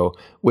El Toro,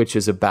 which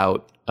is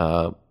about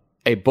a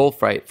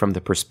bullfight from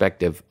the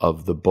perspective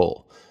of the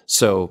bull.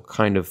 So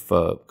kind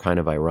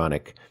of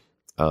ironic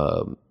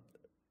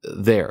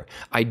there.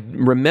 I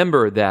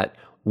remember that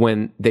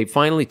when they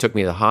finally took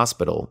me to the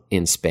hospital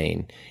in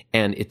Spain,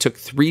 and it took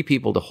 3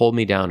 people to hold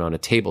me down on a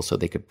table so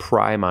they could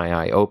pry my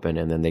eye open,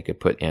 and then they could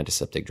put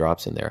antiseptic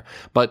drops in there.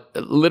 But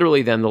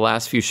literally then the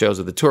last few shows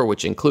of the tour,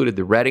 which included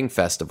the Reading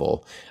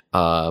Festival,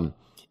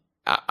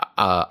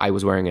 I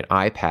was wearing an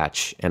eye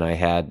patch, and I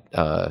had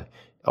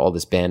all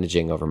this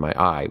bandaging over my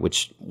eye,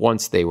 which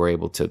once they were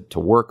able to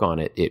work on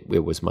it,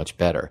 it was much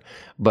better.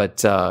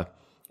 But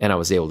and I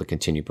was able to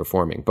continue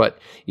performing. But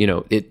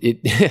it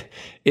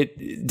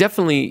it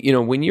definitely,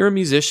 when you're a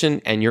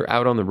musician and you're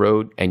out on the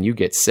road and you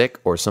get sick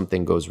or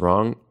something goes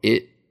wrong,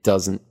 it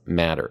doesn't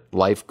matter.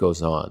 Life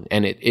goes on,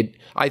 and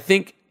I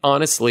think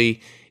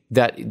honestly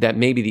that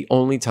may be the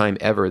only time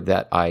ever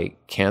that I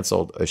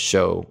canceled a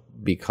show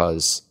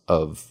because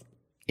of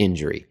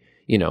injury.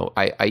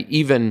 I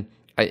even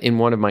in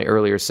one of my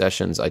earlier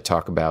sessions, I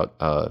talk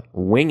about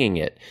winging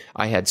it.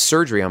 I had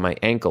surgery on my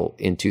ankle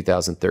in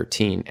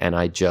 2013, and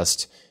I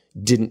just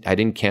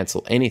didn't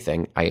cancel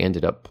anything. I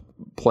ended up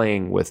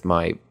playing with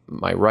my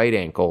right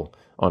ankle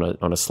on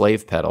a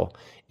slave pedal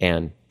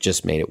and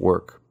just made it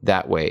work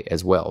that way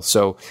as well.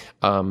 So,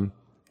 in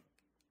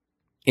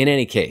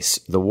any case,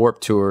 the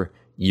Warped Tour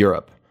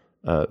Europe,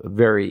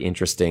 very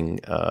interesting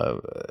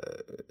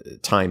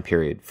time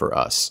period for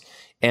us.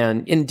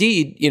 And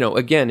indeed,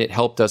 again, it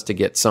helped us to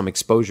get some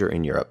exposure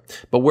in Europe.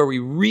 But where we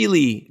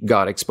really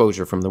got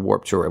exposure from the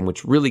Warped Tour, and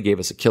which really gave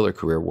us a killer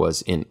career,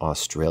 was in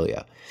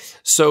Australia.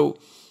 So,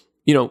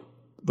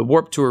 the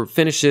Warped Tour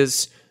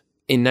finishes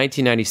in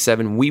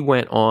 1997. We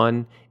went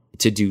on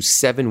to do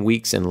 7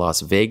 weeks in Las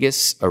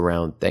Vegas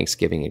around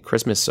Thanksgiving and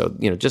Christmas. So,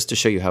 just to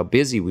show you how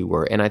busy we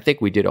were. And I think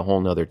we did a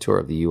whole nother tour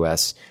of the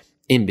U.S.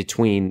 in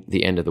between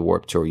the end of the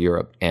Warped Tour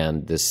Europe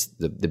and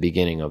the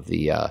beginning of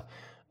the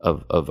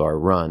of our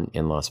run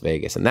in Las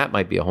Vegas. And that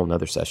might be a whole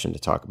nother session to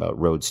talk about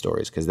road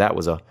stories, because that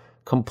was a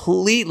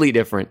completely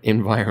different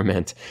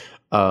environment,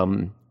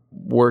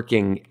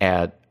 working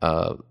at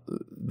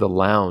the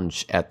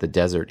lounge at the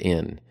Desert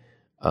Inn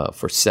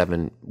for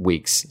 7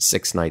 weeks,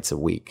 6 nights a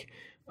week.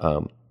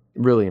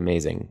 Really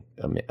amazing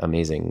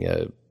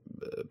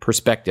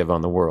perspective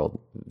on the world.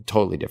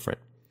 Totally different.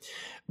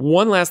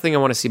 One last thing I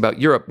want to see about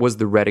Europe was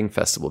the Reading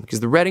Festival,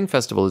 because the Reading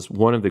Festival is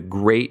one of the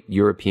great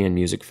European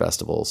music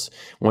festivals,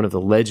 one of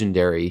the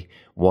legendary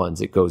ones.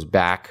 It goes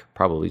back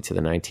probably to the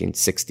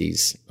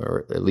 1960s,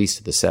 or at least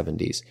to the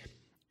 70s.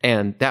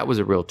 And that was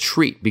a real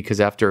treat,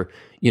 because after,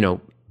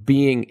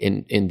 being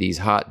in these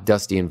hot,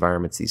 dusty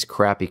environments, these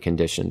crappy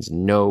conditions,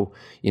 no,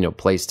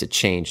 place to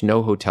change,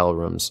 no hotel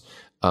rooms,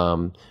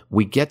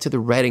 we get to the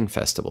Reading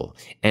Festival.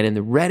 And in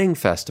the Reading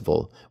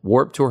Festival,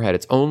 Warped Tour had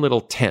its own little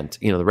tent.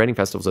 The Reading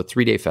Festival is a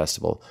 3-day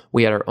festival.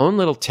 We had our own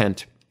little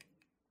tent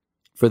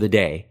for the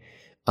day.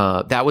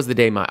 That was the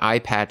day my eye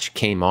patch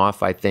came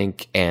off, I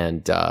think.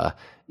 And,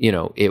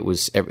 it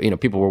was,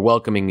 people were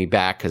welcoming me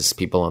back, because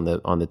people on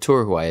the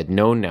tour who I had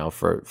known now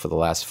for the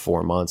last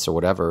 4 months or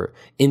whatever,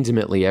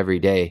 intimately every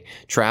day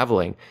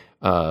traveling,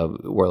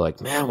 were like,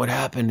 man, what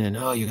happened? And,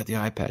 oh, you got the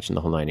eye patch, and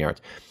the whole 9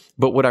 yards.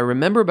 But what I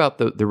remember about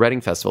the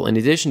Reading Festival, in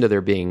addition to there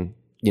being,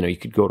 you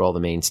could go to all the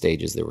main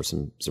stages, there were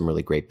some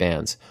really great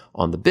bands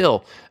on the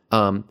bill.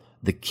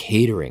 The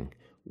catering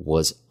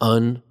was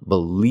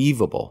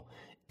unbelievable.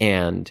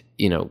 And,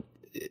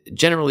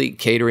 generally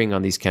catering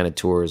on these kind of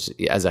tours,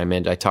 as I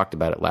mentioned, I talked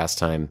about it last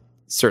time.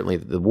 Certainly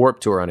the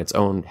Warped Tour on its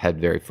own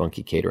had very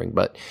funky catering.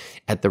 But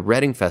at the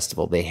Reading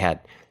Festival, they had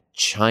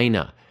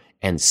china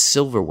and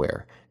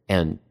silverware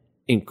and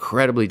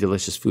incredibly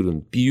delicious food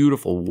and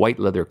beautiful white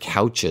leather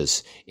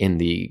couches in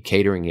the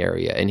catering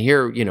area. And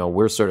here,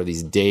 we're sort of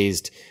these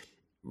dazed,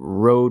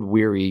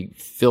 road-weary,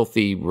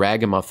 filthy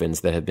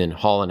ragamuffins that have been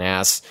hauling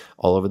ass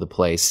all over the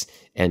place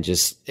and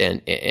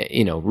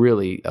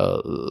really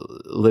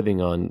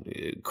living on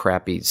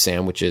crappy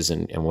sandwiches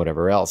and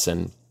whatever else.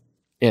 And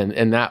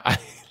that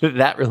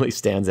that really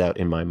stands out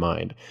in my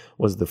mind,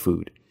 was the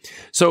food.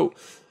 So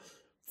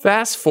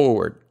fast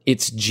forward,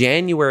 it's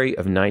January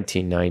of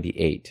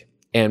 1998.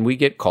 And we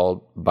get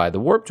called by the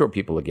Warped Tour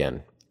people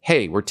again.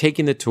 Hey, we're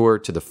taking the tour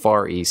to the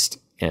Far East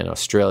and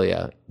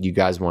Australia. You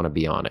guys want to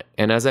be on it?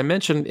 And as I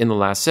mentioned in the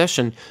last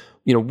session,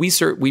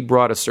 we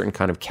brought a certain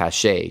kind of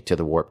cachet to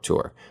the Warped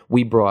Tour.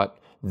 We brought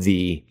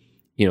the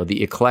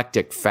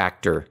eclectic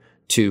factor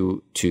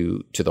to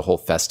the whole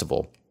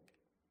festival.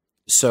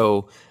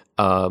 So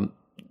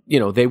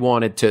they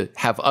wanted to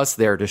have us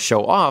there to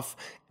show off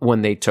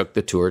when they took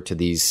the tour to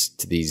these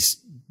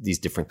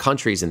different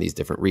countries and these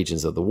different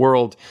regions of the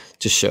world,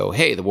 to show,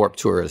 hey, the Warped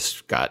Tour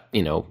has got,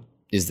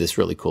 is this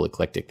really cool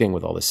eclectic thing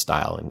with all this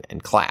style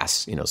and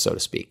class, so to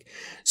speak.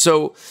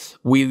 So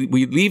we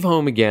leave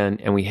home again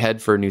and we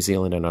head for New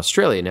Zealand and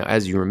Australia. Now,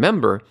 as you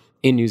remember,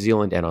 in New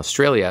Zealand and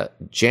Australia,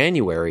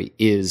 January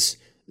is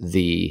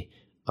the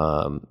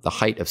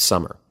height of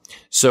summer.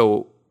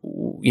 So,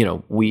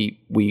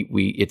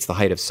 it's the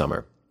height of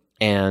summer.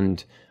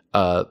 And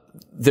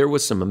there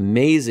was some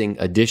amazing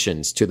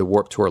additions to the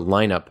Warped Tour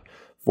lineup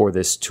for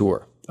this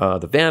tour.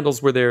 The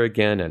Vandals were there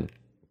again, and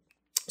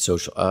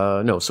Social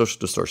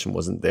Distortion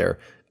wasn't there.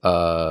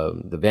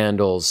 The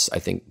Vandals, I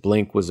think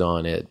Blink was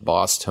on it,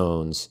 Boss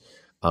Tones,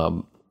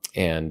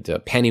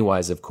 and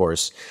Pennywise, of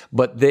course.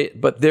 But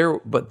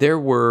there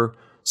were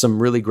some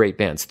really great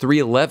bands.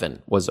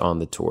 311 was on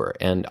the tour,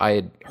 and I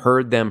had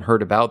heard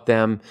about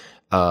them.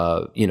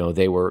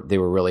 They were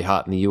really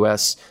hot in the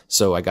U.S.,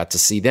 so I got to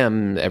see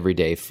them every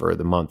day for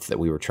the month that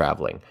we were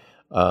traveling.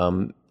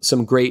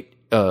 Some great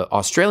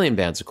Australian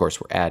bands, of course,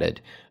 were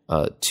added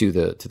to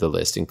the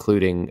list,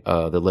 including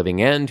The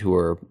Living End, who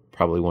are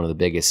probably one of the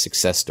biggest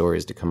success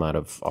stories to come out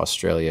of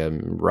Australia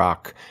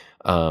rock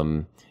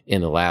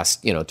in the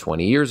last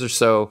 20 years or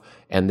so.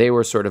 And they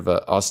were sort of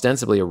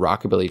ostensibly a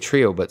rockabilly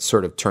trio, but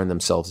sort of turned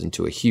themselves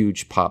into a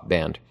huge pop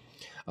band,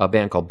 a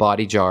band called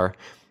Body Jar.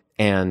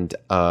 And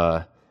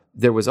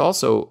there was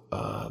also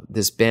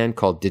this band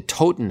called Die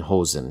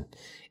Totenhosen,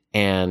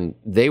 and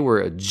they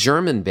were a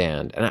German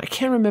band. And I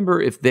can't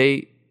remember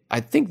I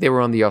think they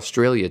were on the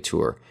Australia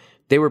tour.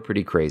 They were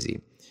pretty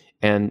crazy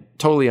and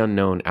totally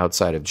unknown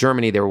outside of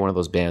Germany. They were one of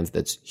those bands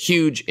that's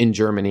huge in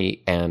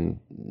Germany and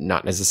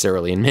not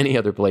necessarily in many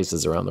other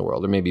places around the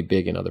world, or maybe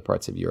big in other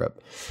parts of Europe.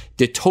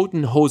 Die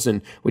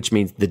Totenhosen, which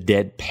means the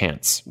dead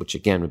pants, which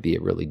again would be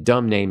a really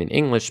dumb name in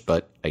English,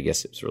 but I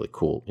guess it's really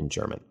cool in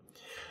German.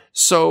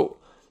 So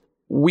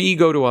we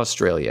go to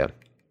Australia.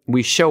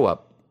 We show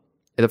up.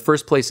 The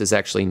first place is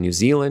actually New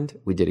Zealand.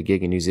 We did a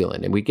gig in New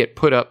Zealand, and we get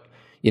put up.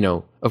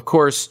 Of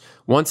course,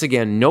 once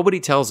again,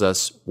 nobody tells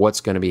us what's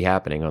going to be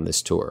happening on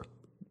this tour.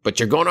 But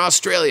you're going to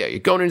Australia, you're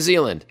going to New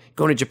Zealand, you're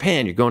going to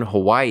Japan, you're going to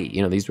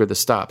Hawaii. These were the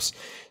stops.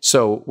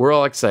 So we're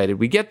all excited.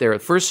 We get there.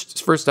 First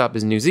stop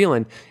is New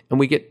Zealand, and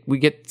we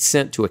get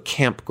sent to a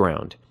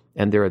campground.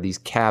 And there are these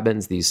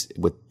cabins,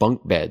 with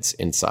bunk beds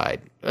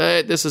inside.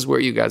 This is where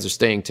you guys are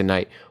staying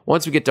tonight.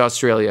 Once we get to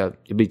Australia,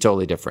 it'll be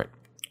totally different.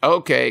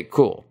 Okay,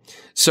 cool.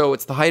 So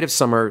it's the height of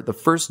summer. The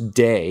first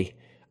day,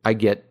 I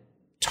get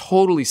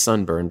totally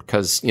sunburned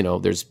because,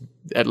 there's,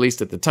 at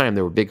least at the time,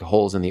 there were big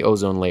holes in the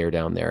ozone layer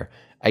down there.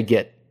 I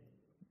get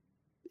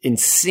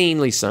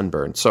insanely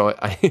sunburned. So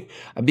I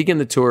begin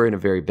the tour in a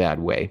very bad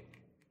way.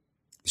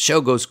 The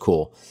show goes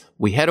cool.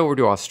 We head over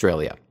to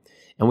Australia,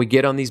 and we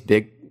get on these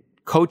big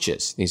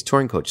coaches, these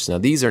touring coaches. Now,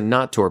 these are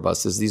not tour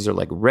buses. These are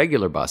like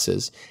regular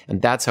buses,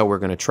 and that's how we're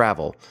going to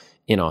travel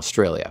in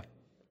Australia.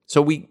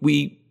 So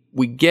we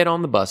get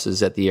on the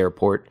buses at the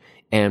airport,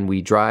 and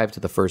we drive to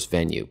the first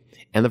venue.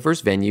 And the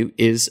first venue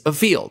is a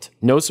field.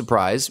 No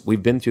surprise.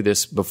 We've been through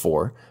this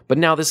before. But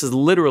now this is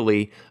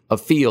literally a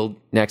field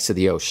next to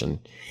the ocean.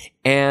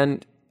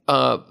 And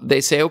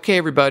they say, okay,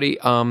 everybody,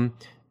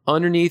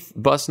 underneath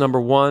bus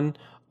number 1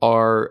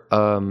 are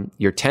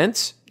your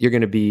tents. You're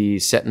going to be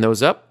setting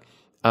those up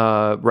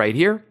right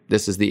here.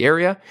 This is the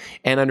area.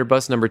 And under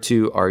bus number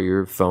 2 are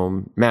your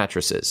foam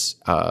mattresses.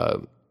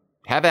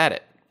 Have at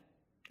it.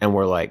 And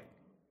we're like,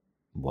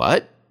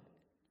 what?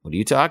 What are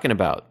you talking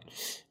about?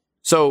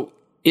 So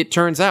it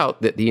turns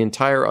out that the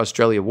entire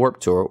Australia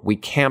Warped Tour, we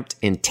camped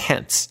in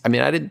tents. I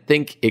mean, I didn't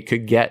think it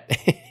could get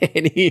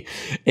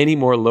any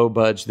more low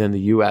budge than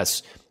the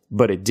U.S.,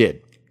 but it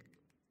did.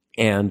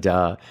 And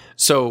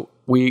so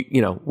we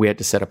had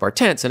to set up our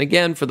tents. And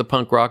again, for the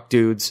punk rock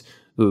dudes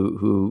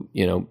who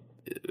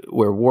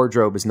where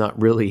wardrobe is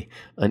not really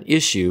an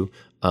issue,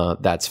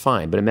 that's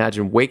fine. But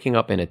imagine waking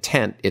up in a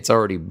tent. It's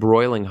already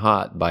broiling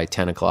hot by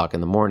 10 o'clock in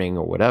the morning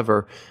or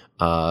whatever.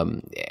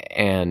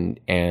 And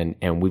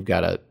we've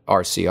got a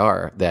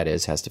RCR that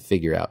has to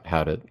figure out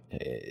how to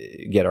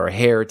get our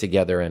hair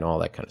together and all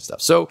that kind of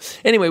stuff. So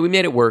anyway, we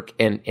made it work,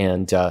 and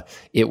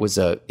it was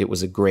a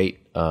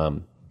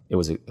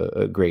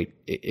great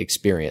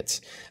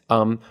experience.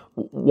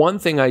 One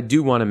thing I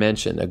do want to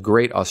mention, a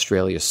great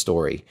Australia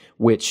story,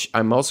 which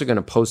I'm also going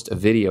to post a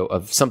video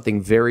of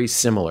something very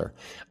similar,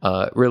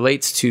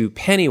 relates to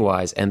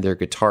Pennywise and their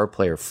guitar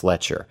player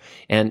Fletcher.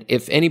 And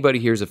if anybody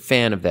here is a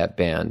fan of that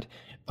band,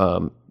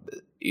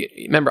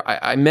 remember,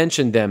 I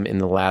mentioned them in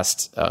the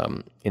last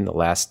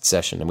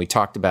session, and we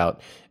talked about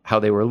how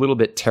they were a little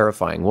bit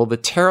terrifying. Well, the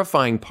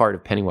terrifying part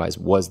of Pennywise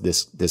was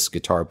this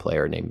guitar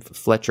player named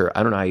Fletcher.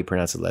 I don't know how you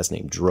pronounce his last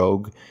name,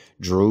 Droog,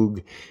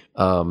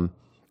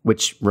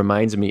 which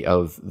reminds me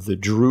of the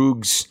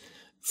Droogs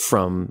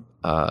from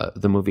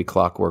the movie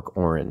Clockwork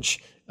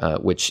Orange,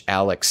 which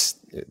Alex,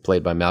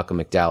 played by Malcolm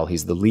McDowell,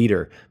 he's the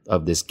leader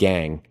of this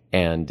gang,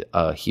 and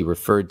he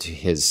referred to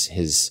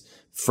his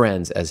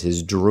friends as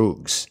his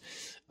droogs.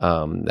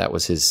 That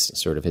was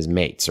his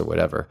mates or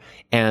whatever.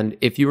 And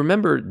if you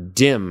remember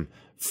Dim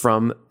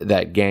from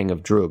that gang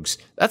of droogs,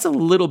 that's a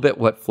little bit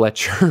what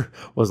Fletcher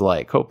was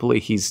like. Hopefully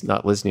he's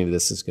not listening to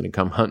this. It's going to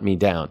come hunt me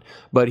down.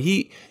 But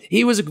he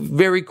was a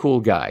very cool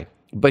guy,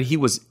 but he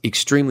was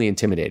extremely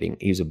intimidating.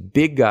 He was a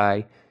big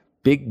guy,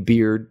 big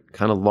beard,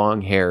 kind of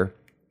long hair,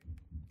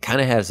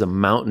 kind of has a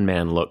mountain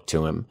man look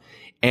to him.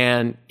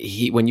 And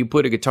when you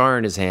put a guitar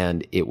in his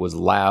hand, it was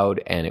loud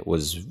and it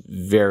was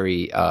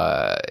very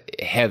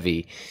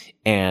heavy.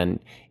 And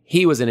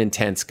he was an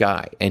intense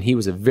guy, and he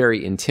was a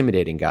very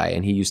intimidating guy,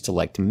 and he used to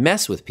like to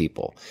mess with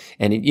people.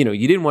 And,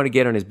 you didn't want to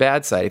get on his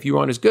bad side. If you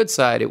were on his good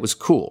side, it was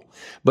cool.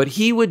 But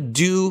he would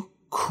do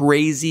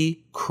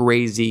crazy,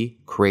 crazy,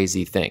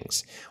 crazy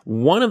things.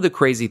 One of the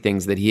crazy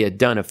things that he had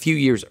done a few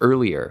years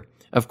earlier,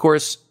 of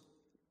course,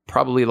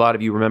 probably a lot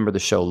of you remember the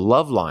show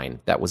Loveline.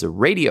 That was a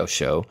radio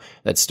show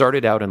that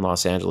started out in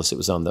Los Angeles. It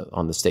was on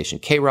the station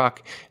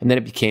K-Rock, and then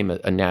it became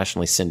a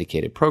nationally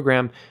syndicated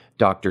program.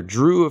 Dr.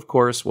 Drew, of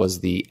course,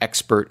 was the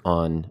expert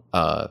on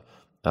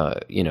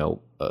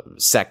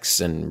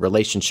sex and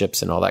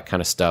relationships and all that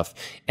kind of stuff.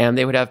 And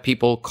they would have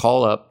people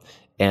call up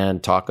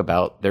and talk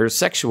about their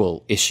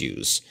sexual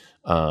issues,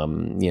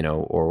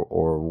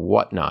 or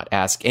whatnot.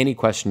 Ask any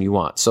question you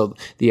want. So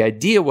the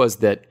idea was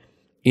that,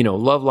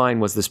 Loveline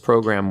was this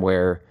program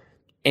where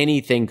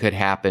anything could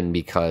happen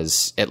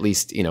because at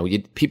least,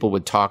 people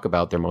would talk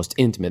about their most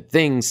intimate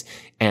things,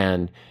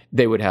 and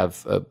they would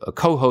have a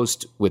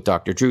co-host with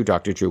Dr. Drew.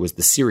 Dr. Drew was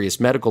the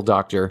serious medical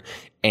doctor,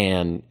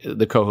 and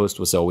the co-host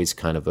was always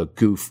kind of a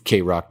goof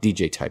K-Rock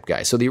DJ type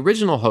guy. So the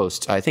original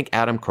host, I think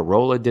Adam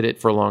Carolla did it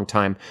for a long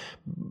time.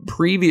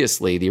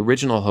 Previously, the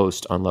original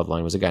host on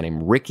Loveline was a guy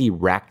named Ricky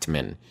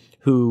Rachtman,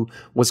 who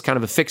was kind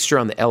of a fixture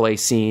on the LA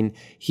scene.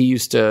 He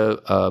used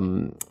to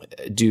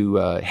do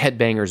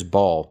Headbangers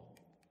Ball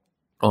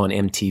on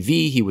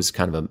MTV. He was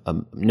kind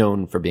of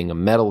known for being a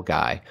metal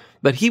guy.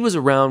 But he was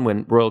around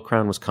when Royal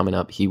Crown was coming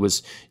up. He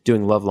was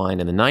doing Loveline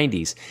in the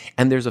 90s.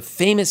 And there's a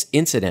famous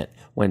incident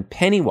when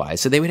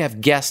Pennywise, so they would have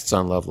guests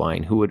on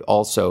Loveline who would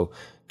also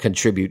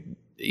contribute,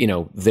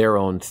 their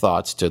own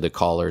thoughts to the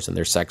callers and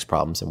their sex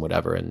problems and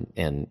whatever.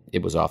 And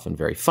it was often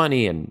very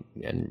funny and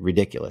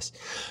ridiculous.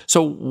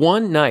 So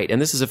one night,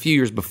 and this is a few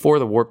years before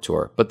the Warped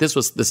Tour, but this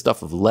was the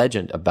stuff of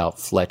legend about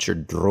Fletcher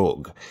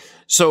Droog.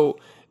 So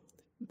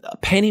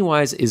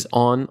Pennywise is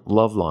on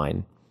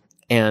Loveline,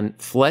 and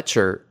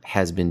Fletcher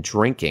has been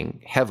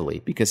drinking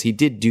heavily because he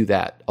did do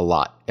that a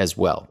lot as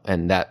well,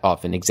 and that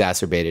often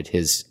exacerbated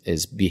his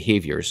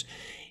behaviors.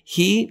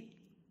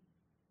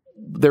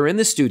 They're in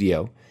the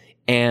studio,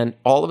 and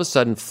all of a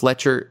sudden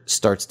Fletcher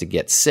starts to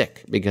get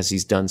sick because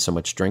he's done so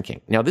much drinking.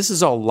 Now, this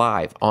is all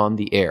live on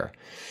the air.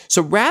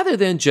 So rather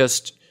than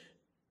just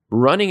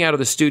running out of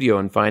the studio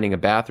and finding a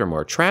bathroom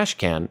or a trash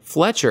can,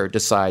 Fletcher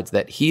decides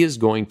that he is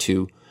going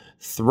to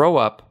throw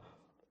up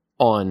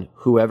on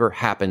whoever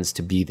happens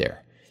to be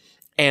there.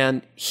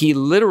 And he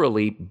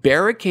literally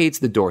barricades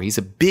the door. He's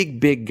a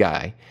big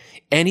guy.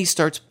 And he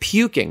starts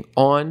puking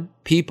on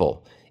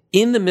people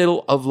in the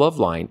middle of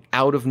Loveline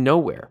out of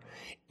nowhere.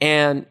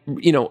 And,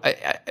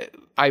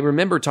 I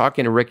remember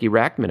talking to Ricky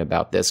Rachtman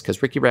about this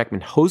because Ricky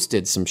Rachtman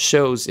hosted some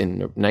shows in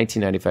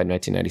 1995,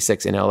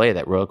 1996 in LA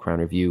that Royal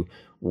Crown Review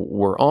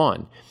were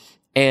on.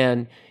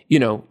 And,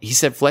 he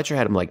said Fletcher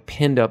had him like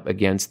pinned up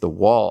against the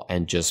wall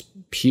and just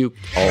puked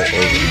all over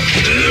him.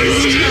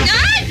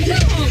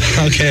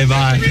 Okay,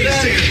 bye.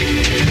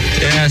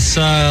 Yes,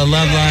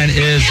 Loveline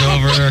is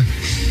over.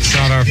 It's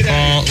not our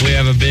fault. We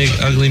have a big,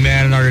 ugly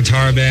man in our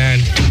guitar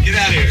band. Get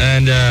out of here.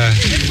 And,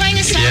 you're playing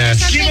a song or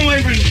something? Keep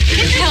away from me. Get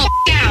the hell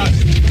out.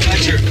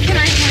 Fletcher. Can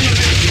I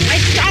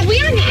are we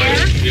on the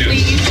air?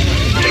 Please.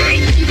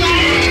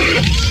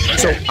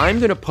 So I'm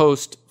going to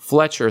post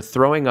Fletcher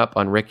throwing up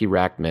on Ricky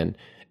Rachtman.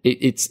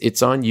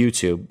 It's on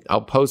YouTube.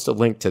 I'll post a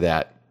link to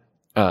that.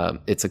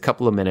 It's a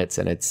couple of minutes,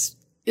 and it's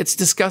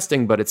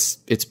disgusting, but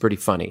it's pretty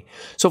funny.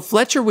 So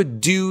Fletcher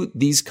would do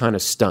these kind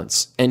of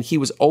stunts, and he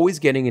was always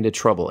getting into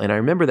trouble. And I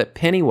remember that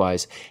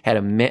Pennywise had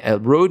a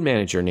road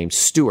manager named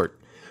Stuart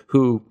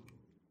who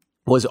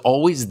was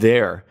always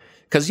there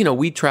because,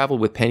 we traveled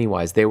with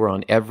Pennywise. They were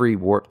on every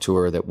Warped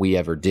Tour that we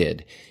ever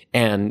did.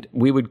 And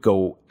we would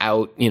go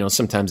out,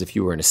 sometimes if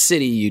you were in a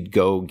city, you'd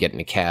go get in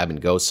a cab and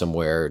go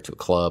somewhere to a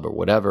club or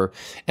whatever.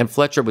 And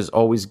Fletcher was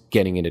always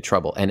getting into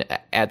trouble. And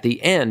at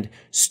the end,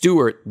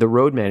 Stuart, the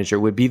road manager,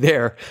 would be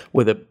there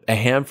with a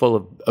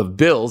handful of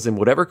bills in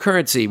whatever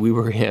currency we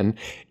were in,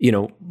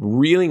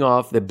 reeling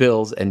off the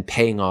bills and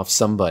paying off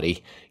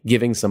somebody,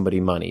 giving somebody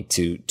money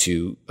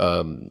to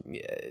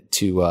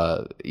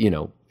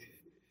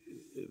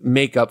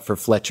make up for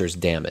Fletcher's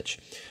damage.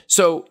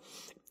 So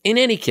in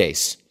any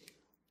case,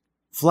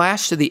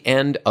 flash to the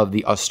end of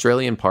the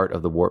Australian part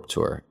of the Warped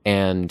Tour,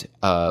 and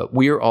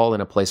we are all in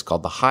a place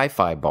called the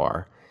Hi-Fi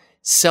Bar,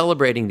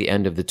 celebrating the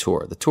end of the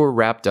tour. The tour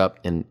wrapped up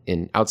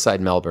in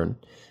outside Melbourne,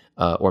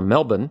 or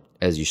Melbourne,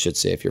 as you should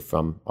say if you're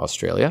from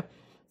Australia,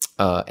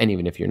 and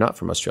even if you're not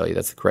from Australia,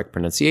 that's the correct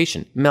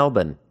pronunciation.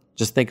 Melbourne.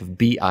 Just think of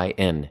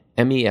B-I-N,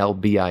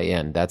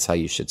 M-E-L-B-I-N. That's how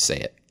you should say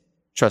it.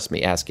 Trust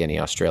me, ask any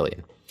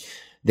Australian.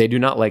 They do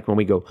not like when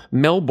we go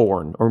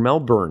Melbourne or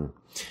Melbourne.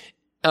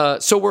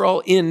 So we're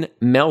all in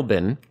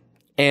Melbourne,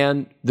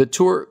 and the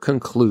tour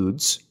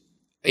concludes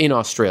in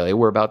Australia.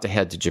 We're about to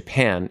head to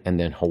Japan and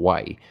then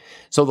Hawaii.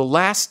 So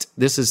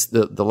this is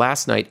the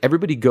last night.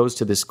 Everybody goes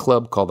to this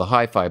club called the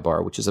Hi-Fi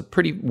Bar, which is a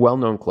pretty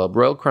well-known club.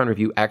 Royal Crown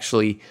Review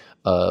actually,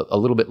 a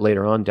little bit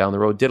later on down the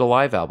road, did a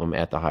live album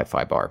at the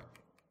Hi-Fi Bar.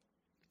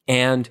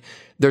 And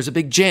there's a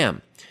big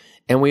jam,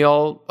 and we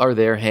all are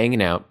there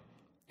hanging out.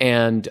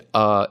 And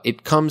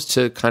it comes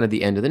to kind of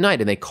the end of the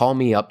night, and they call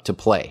me up to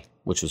play,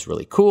 which was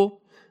really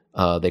cool.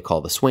 They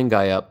call the swing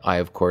guy up. I,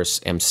 of course,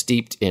 am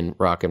steeped in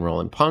rock and roll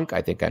and punk.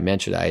 I think I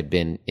mentioned I had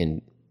been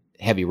in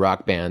heavy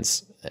rock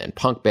bands and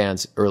punk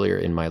bands earlier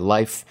in my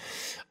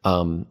life.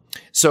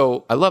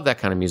 So I love that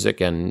kind of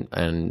music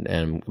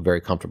and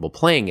very comfortable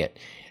playing it.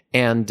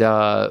 And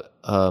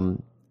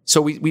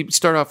so we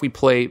start off, we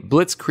play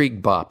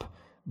Blitzkrieg Bop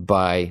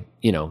by,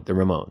 the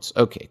Ramones.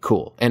 Okay,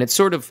 cool. And it's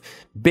sort of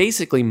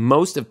basically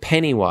most of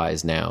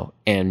Pennywise now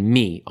and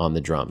me on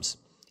the drums.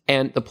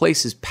 And the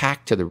place is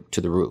packed to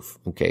the roof.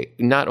 Okay,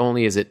 not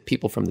only is it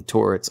people from the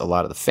tour, it's a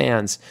lot of the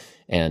fans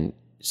and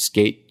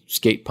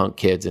skate punk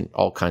kids and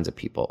all kinds of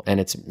people. And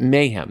it's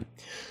mayhem.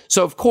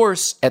 So, of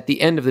course, at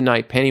the end of the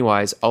night,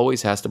 Pennywise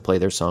always has to play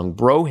their song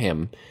Bro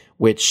Hymn,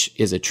 which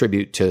is a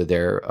tribute to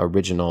their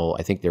original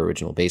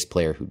bass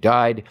player who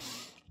died.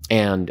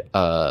 And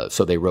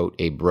so they wrote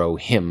a bro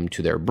hymn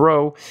to their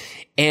bro.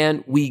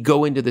 And we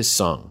go into this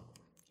song.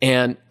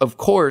 And, of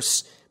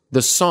course,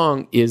 the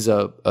song is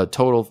a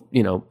total,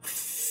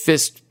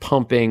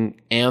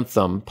 fist-pumping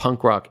anthem,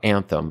 punk rock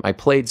anthem. I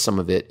played some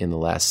of it in the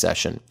last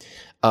session.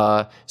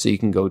 So you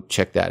can go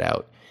check that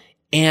out.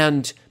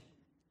 And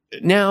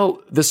now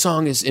the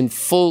song is in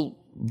full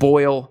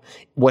boil.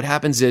 What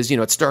happens is,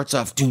 it starts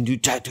off, right?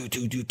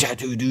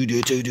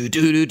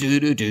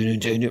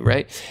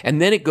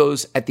 And then it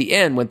goes, at the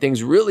end, when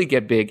things really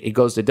get big, it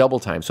goes to double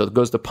time. So it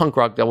goes to punk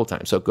rock double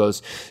time. So it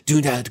goes,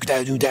 that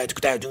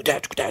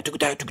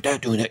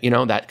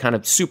kind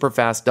of super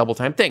fast double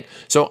time thing.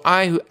 So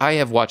I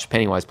have watched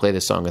Pennywise play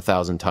this song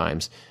 1,000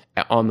 times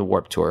on the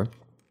Warped Tour.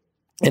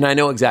 And I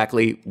know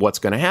exactly what's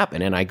going to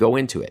happen, and I go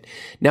into it.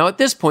 Now, at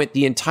this point,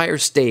 the entire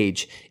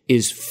stage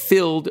is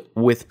filled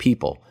with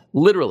people.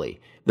 Literally,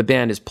 the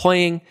band is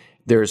playing.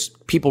 There's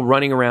people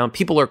running around.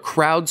 People are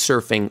crowd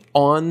surfing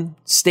on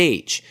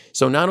stage.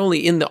 So not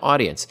only in the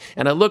audience.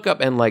 And I look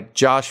up and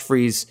Josh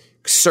Freese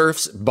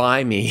surfs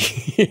by me,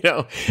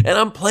 and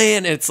I'm playing.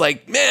 And it's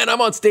like, man, I'm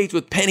on stage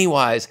with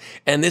Pennywise,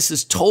 and this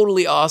is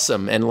totally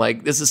awesome. And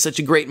this is such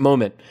a great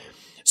moment.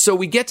 So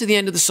we get to the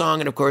end of the song,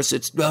 and of course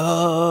it's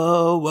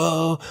whoa,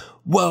 whoa,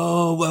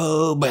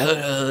 whoa,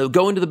 whoa,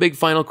 go into the big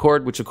final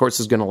chord, which of course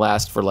is going to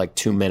last for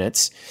 2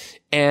 minutes.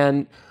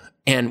 And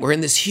we're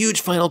in this huge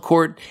final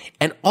chord,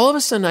 and all of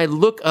a sudden I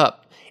look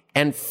up,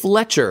 and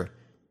Fletcher,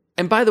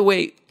 and by the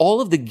way,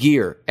 all of the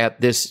gear at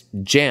this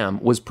jam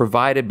was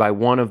provided by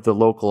one of the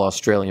local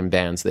Australian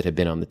bands that had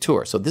been on the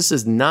tour. So this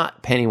is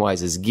not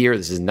Pennywise's gear.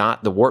 This is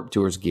not the Warped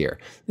Tour's gear.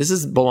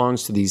 This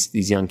belongs to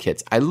these young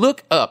kids. I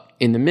look up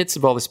in the midst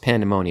of all this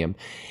pandemonium,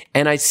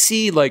 and I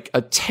see a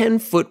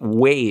 10-foot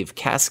wave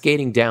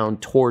cascading down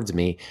towards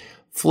me.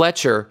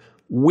 Fletcher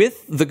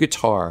with the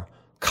guitar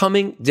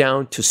coming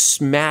down to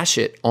smash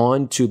it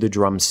onto the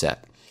drum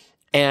set.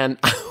 And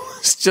I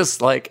was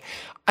just like,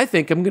 I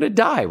think I'm going to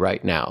die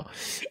right now.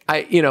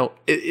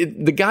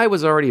 The guy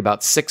was already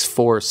about 6'4",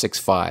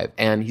 6'5",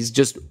 and he's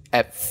just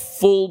at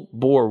full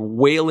bore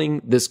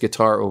wailing this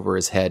guitar over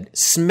his head,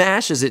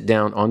 smashes it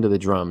down onto the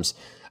drums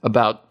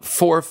about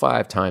 4 or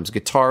 5 times.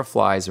 Guitar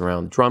flies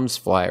around, drums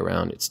fly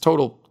around. It's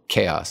total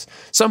chaos.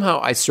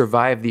 Somehow I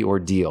survived the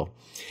ordeal.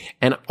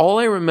 And all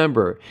I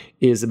remember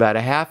is about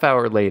a half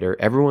hour later,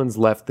 everyone's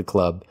left the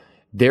club.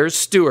 There's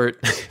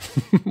Stuart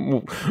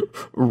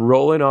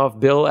rolling off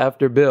bill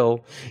after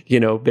bill,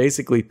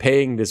 basically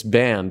paying this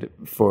band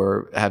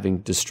for having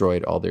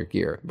destroyed all their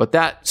gear. But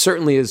that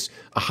certainly is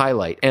a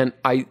highlight. And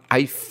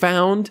I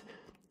found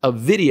a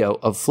video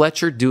of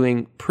Fletcher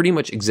doing pretty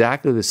much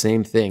exactly the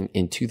same thing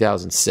in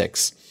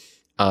 2006.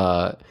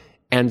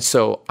 And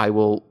so I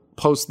will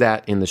post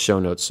that in the show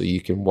notes so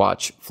you can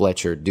watch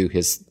Fletcher do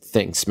his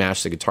thing,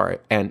 smash the guitar.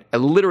 And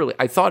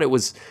I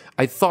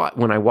thought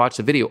when I watched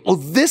the video, oh,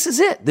 this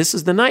is it. This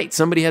is the night.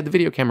 Somebody had the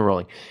video camera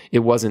rolling. It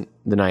wasn't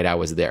the night I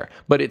was there,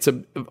 but it's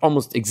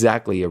almost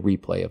exactly a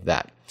replay of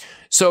that.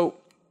 So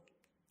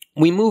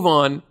we move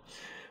on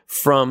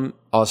from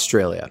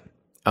Australia,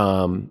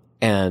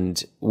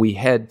 and we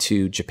head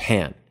to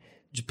Japan.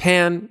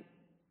 Japan,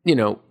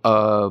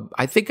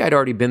 I think I'd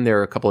already been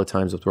there a couple of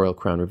times with Royal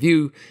Crown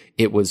Review.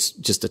 It was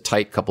just a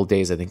tight couple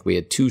days. I think we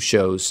had 2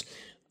 shows.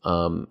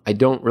 I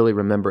don't really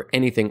remember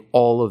anything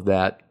all of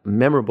that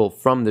memorable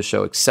from the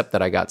show, except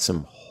that I got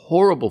some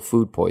horrible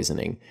food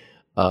poisoning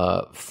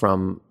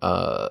from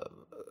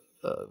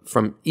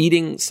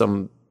eating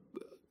some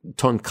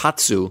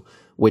tonkatsu,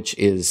 which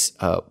is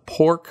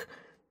pork,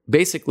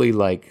 basically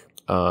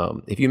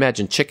if you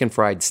imagine chicken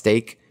fried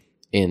steak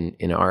in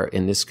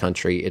this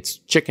country, it's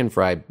chicken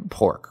fried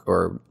pork,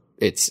 or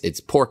it's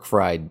pork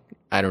fried.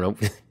 I don't know,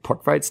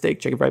 pork fried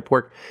steak, chicken fried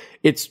pork.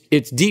 It's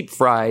deep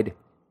fried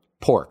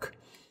pork.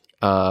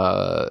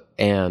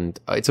 And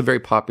it's a very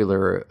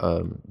popular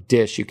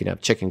dish. You can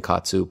have chicken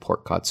katsu,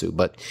 pork katsu,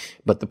 but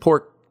the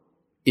pork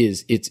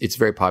it's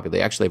very popular.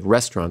 They actually have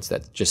restaurants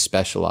that just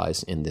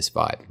specialize in this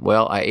vibe.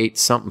 Well, I ate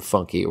something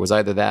funky. It was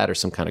either that or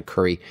some kind of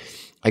curry.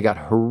 I got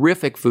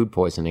horrific food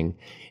poisoning,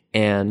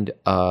 and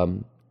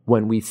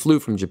when we flew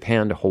from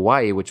Japan to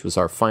Hawaii, which was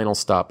our final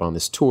stop on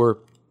this tour,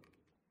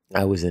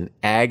 I was in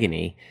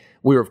agony.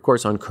 We were, of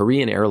course, on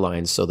Korean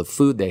Airlines, so the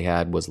food they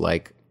had was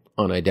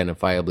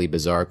unidentifiably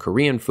bizarre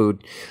Korean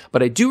food.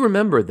 But I do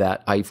remember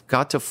that I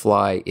got to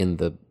fly in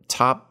the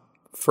top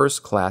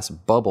first class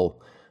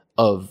bubble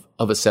of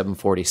a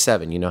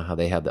 747. You know how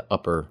they had the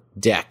upper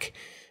deck.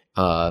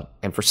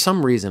 And for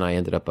some reason I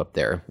ended up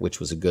there, which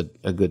was a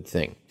good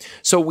thing.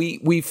 So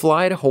we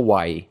fly to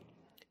Hawaii,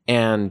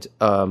 and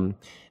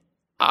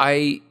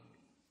I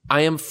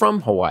am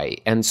from Hawaii.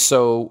 And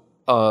so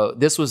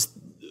this was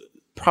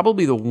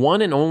probably the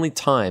one and only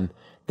time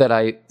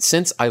that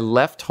since I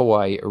left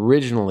Hawaii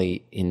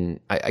originally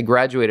I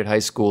graduated high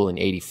school in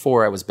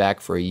 84. I was back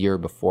for a year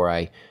before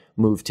I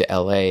moved to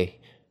LA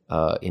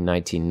in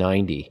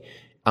 1990.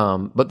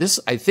 But this,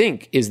 I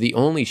think, is the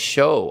only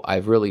show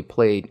I've really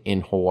played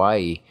in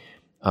Hawaii,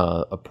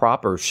 a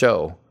proper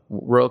show.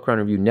 Royal Crown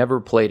Revue never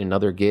played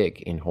another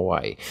gig in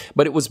Hawaii.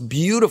 But it was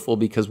beautiful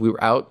because we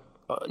were out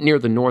near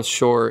the North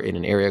Shore in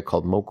an area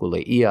called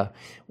Mokuleia,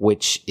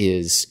 which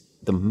is,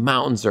 the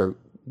mountains are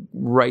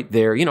right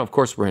there. You know, of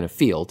course, we're in a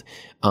field,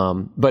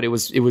 but it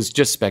was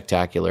just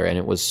spectacular, and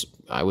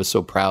I was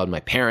so proud.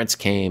 My parents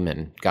came,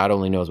 and God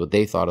only knows what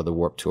they thought of the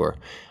Warped Tour.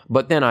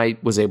 But then I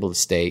was able to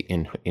stay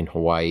in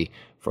Hawaii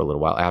for a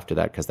little while after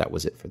that, because that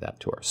was it for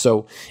that tour.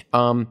 So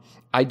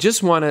I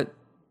just want to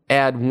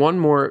add one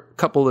more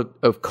couple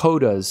of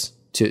codas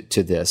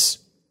to this,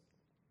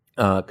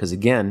 because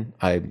again,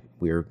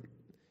 we're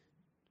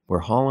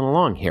hauling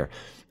along here.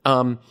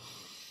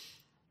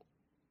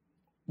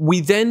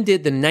 We then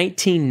did the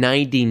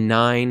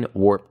 1999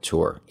 Warped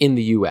Tour in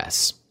the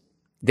U.S.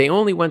 They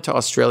only went to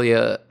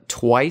Australia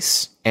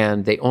twice,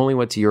 and they only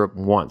went to Europe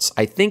once.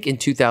 I think in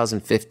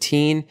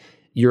 2015,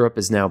 Europe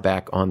is now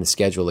back on the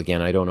schedule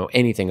again. I don't know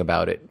anything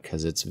about it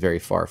because it's very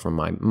far from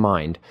my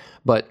mind.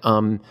 But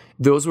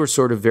those were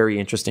sort of very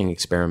interesting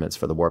experiments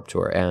for the Warped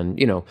Tour. And,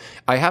 you know,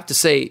 I have to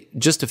say,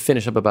 just to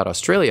finish up about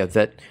Australia,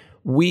 that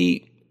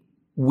we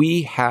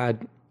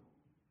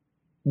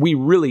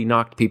really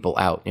knocked people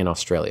out in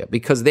Australia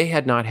because they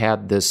had not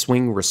had the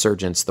swing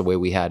resurgence the way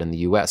we had in the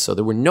US. So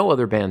there were no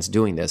other bands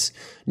doing this.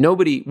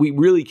 We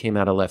really came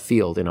out of left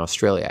field in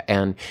Australia.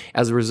 And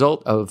as a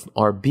result of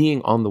our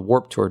being on the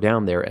Warped Tour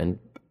down there and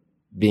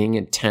being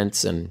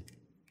intense and,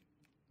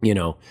 you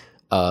know,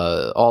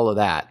 all of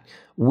that,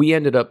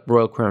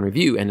 Royal Crown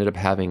Revue ended up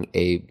having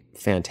a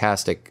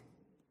fantastic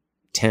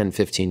 10,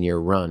 15-year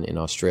run in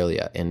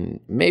Australia. And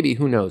maybe,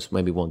 who knows,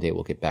 maybe one day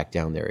we'll get back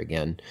down there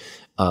again.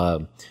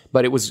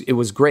 But it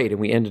was great, and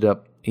we ended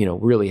up, you know,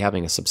 really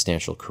having a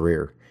substantial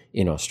career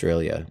in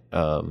Australia.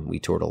 We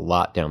toured a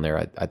lot down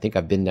there. I think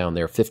I've been down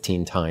there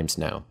 15 times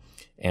now,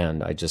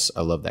 and I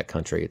love that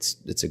country.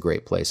 It's a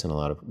great place and a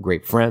lot of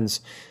great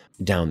friends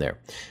down there.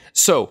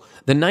 So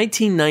the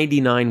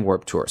 1999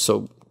 Warped Tour.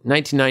 So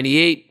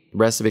 1998,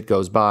 rest of it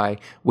goes by.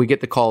 We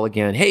get the call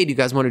again. Hey, do you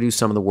guys want to do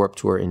some of the Warped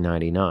Tour in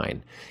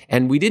 99?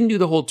 And we didn't do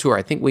the whole tour.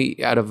 I think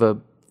out of a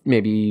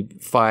maybe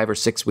 5 or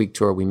 6 week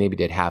tour, we maybe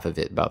did half of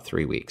it, about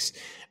 3 weeks.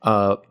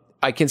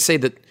 I can say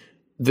that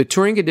the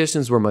touring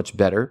conditions were much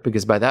better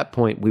because by that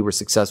point we were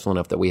successful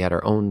enough that we had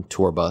our own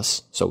tour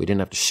bus, so we didn't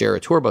have to share a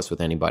tour bus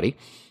with anybody.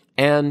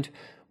 And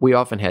we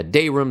often had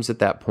day rooms at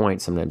that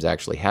point, sometimes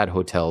actually had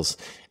hotels.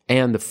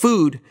 And the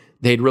food,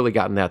 they'd really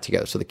gotten that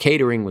together. So the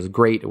catering was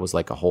great. It was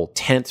like a whole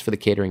tent for the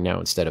catering now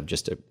instead of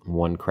just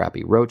one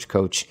crappy roach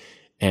coach.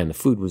 And the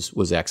food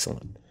was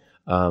excellent.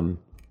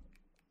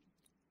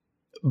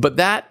 But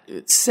that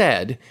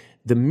said,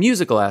 the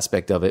musical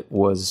aspect of it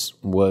was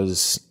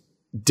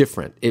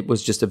different. It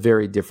was just a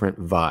very different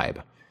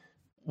vibe.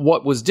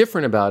 What was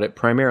different about it,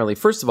 primarily,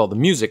 first of all, the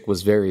music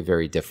was very,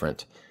 very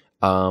different.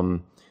 A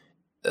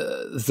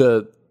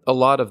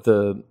lot of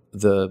the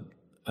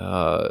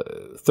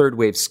third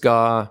wave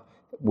ska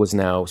was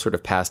now sort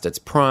of past its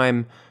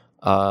prime.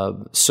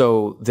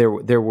 So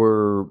there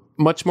were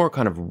much more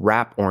kind of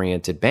rap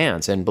oriented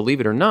bands, and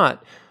believe it or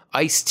not,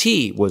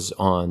 Ice-T was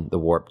on the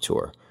Warped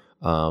Tour.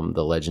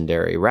 The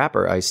legendary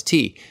rapper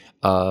Ice-T.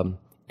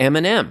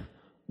 Eminem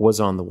was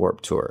on the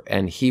Warped Tour,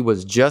 and he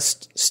was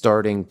just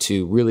starting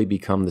to really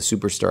become the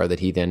superstar that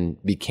he then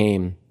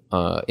became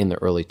in the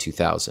early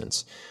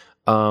 2000s.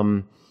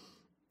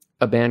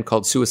 A band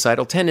called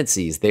Suicidal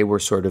Tendencies, they were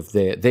sort of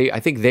I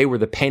think they were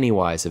the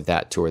Pennywise of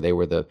that tour. They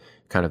were the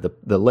kind of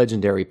the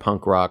legendary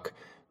punk rock,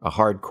 a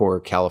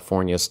hardcore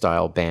California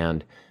style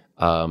band.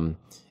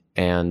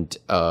 And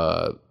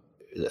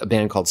a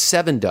band called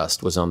Seven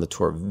Dust was on the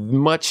tour,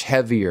 much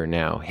heavier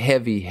now,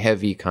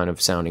 heavy kind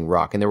of sounding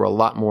rock. And there were a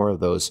lot more of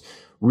those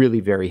really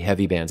very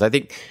heavy bands. I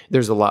think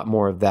there's a lot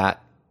more of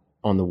that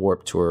on the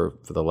Warped Tour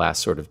for the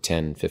last sort of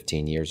 10,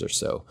 15 years or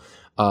so.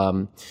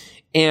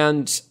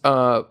 And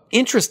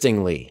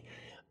interestingly,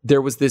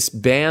 there was this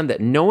band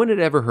that no one had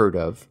ever heard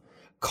of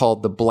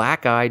called the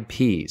Black Eyed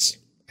Peas.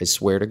 I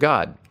swear to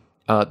God.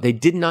 They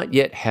did not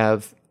yet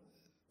have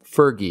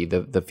Fergie,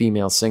 the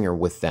female singer,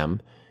 with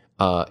them.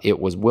 It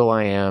was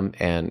Will.i.am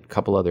and a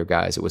couple other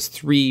guys. It was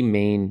 3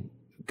 main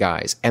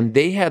guys. And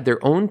they had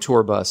their own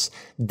tour bus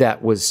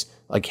that was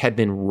like had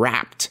been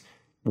wrapped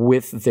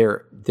with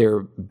their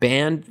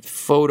band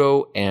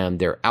photo and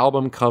their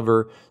album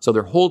cover. So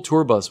their whole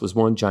tour bus was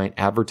one giant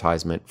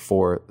advertisement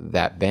for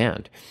that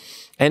band.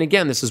 And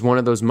again, this is one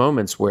of those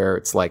moments where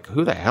it's like,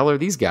 who the hell are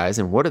these guys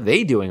and what are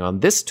they doing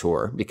on this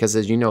tour? Because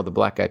as you know, the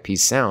Black Eyed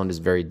Peas sound is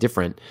very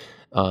different.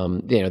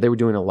 They were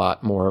doing a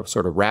lot more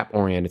sort of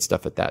rap-oriented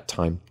stuff at that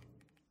time.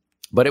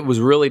 But it was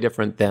really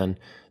different than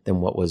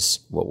what was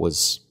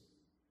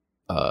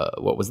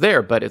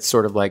there. But it's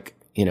sort of like,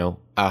 they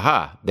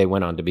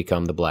went on to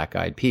become the Black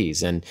Eyed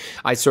Peas. And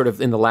I sort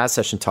of, in the last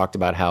session, talked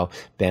about how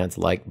bands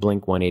like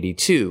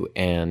Blink-182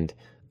 and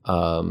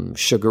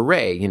Sugar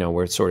Ray,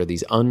 were sort of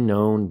these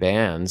unknown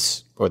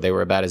bands, or they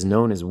were about as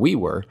known as we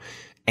were.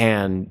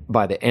 And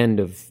by the end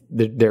of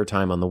their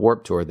time on the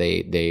Warped Tour,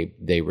 they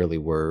really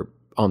were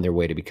on their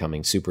way to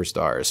becoming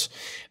superstars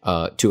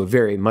to a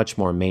very much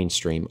more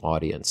mainstream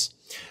audience.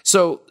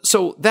 So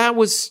that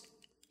was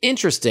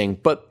interesting,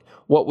 but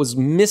what was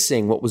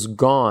missing, what was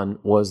gone,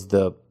 was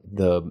the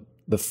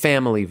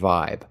family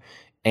vibe,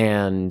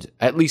 and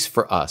at least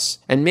for us.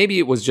 And maybe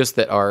it was just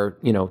that our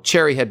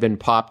cherry had been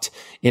popped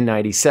in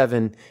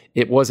 '97.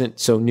 It wasn't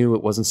so new.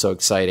 It wasn't so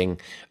exciting.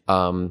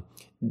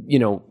 Eminem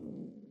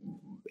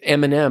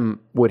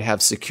would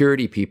have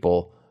security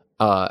people.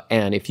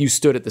 And if you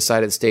stood at the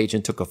side of the stage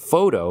and took a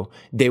photo,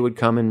 they would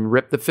come and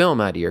rip the film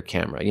out of your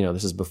camera.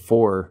 This is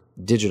before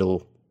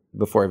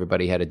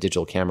everybody had a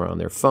digital camera on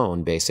their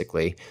phone,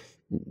 basically.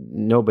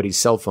 Nobody's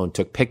cell phone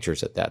took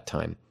pictures at that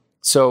time.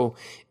 So,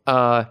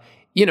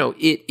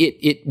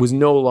 it was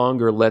no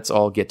longer let's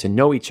all get to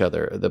know each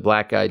other. The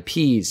Black Eyed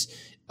Peas,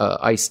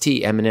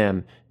 Ice-T,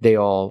 Eminem, they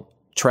all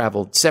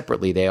traveled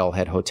separately. They all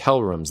had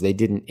hotel rooms. They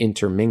didn't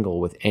intermingle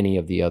with any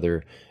of the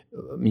other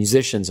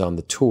musicians on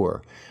the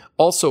tour.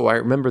 Also, I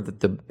remember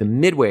that the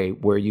Midway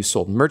where you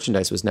sold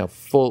merchandise was now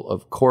full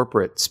of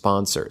corporate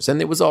sponsors.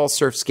 And it was all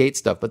surf skate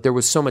stuff, but there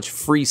was so much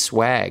free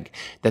swag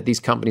that these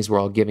companies were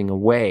all giving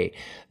away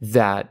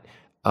that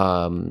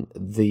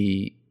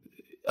the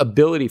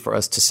ability for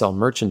us to sell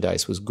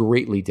merchandise was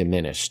greatly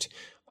diminished.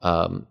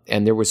 And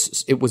it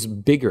was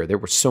bigger. There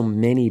were so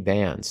many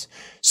bands.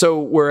 So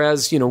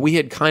whereas, we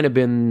had kind of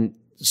been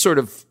sort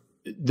of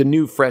the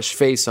new fresh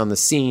face on the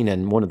scene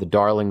and one of the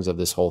darlings of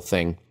this whole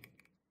thing,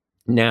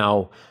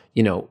 now,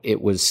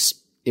 it was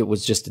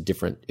just a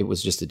different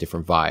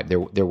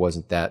vibe. There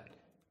wasn't that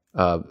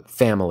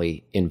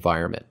family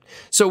environment.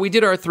 So we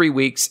did our 3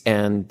 weeks,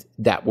 and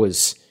that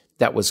was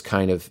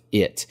kind of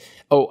it.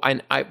 Oh,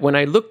 and when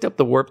I looked up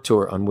the Warped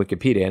Tour on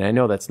Wikipedia, and I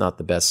know that's not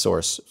the best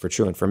source for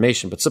true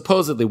information, but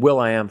supposedly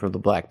will.i.am from the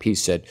Black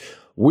Peas said,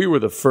 we were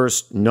the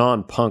first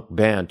non-punk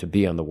band to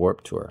be on the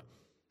Warped Tour.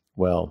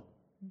 Well,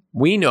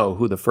 we know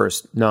who the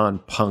first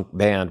non-punk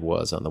band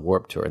was on the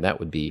Warped Tour, and that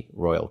would be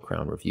Royal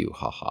Crown Review.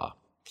 Ha.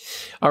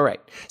 All right.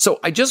 So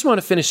I just want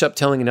to finish up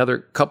telling another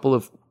couple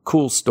of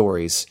cool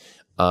stories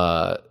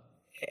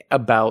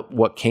about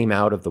what came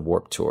out of the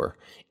Warped Tour.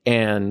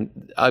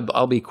 And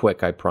I'll be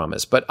quick, I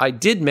promise. But I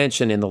did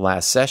mention in the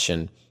last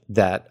session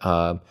that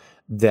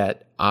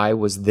I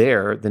was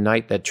there the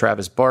night that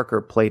Travis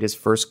Barker played his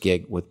first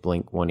gig with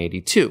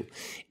Blink-182.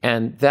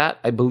 And that,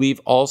 I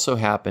believe, also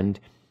happened.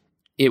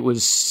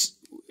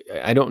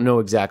 I don't know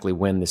exactly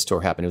when this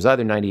tour happened. It was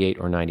either 98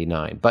 or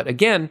 99. But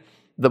again,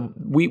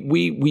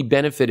 we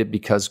benefited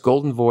because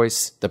Golden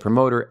Voice, the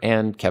promoter,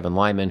 and Kevin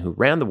Lyman, who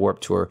ran the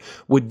Warped Tour,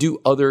 would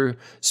do other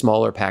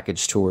smaller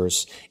package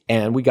tours,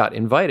 and we got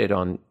invited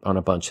on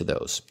a bunch of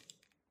those.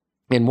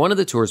 In one of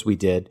the tours we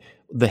did,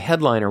 the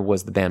headliner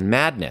was the band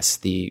Madness.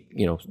 They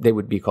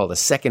would be called a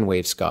second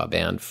wave ska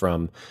band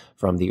from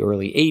the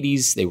early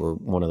 80s. They were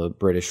one of the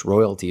British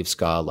royalty of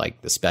ska,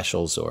 like the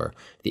Specials or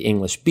the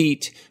English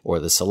Beat or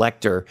the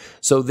Selector.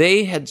 So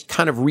they had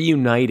kind of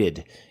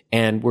reunited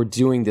and were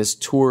doing this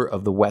tour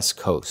of the West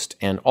Coast.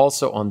 And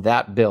also on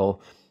that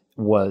bill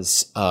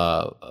was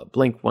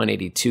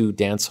Blink-182,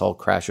 Dancehall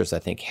Crashers. I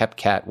think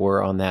Hepcat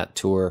were on that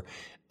tour.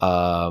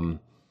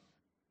 I'm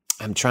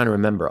trying to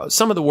remember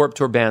some of the Warped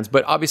Tour bands,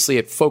 but obviously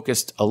it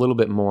focused a little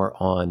bit more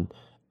on,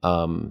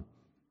 on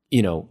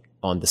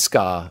the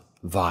ska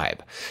vibe.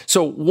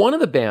 So one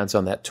of the bands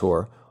on that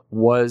tour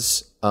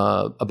was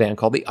a band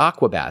called the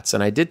Aquabats,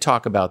 and I did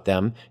talk about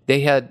them.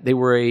 They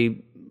were a,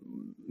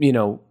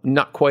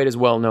 not quite as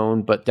well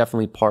known, but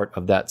definitely part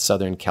of that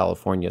Southern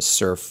California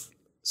surf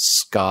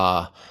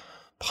ska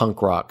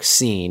punk rock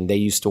scene. They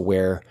used to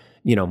wear,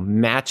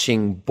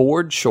 matching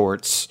board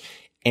shorts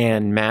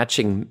and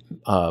matching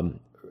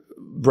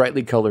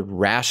brightly colored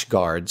rash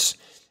guards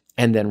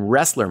and then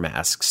wrestler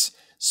masks.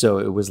 So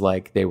it was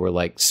like they were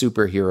like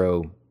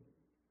superhero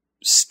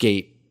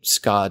skate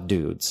ska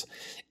dudes.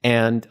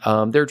 And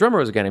their drummer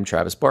was a guy named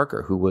Travis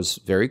Barker, who was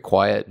very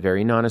quiet,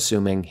 very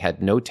non-assuming,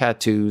 had no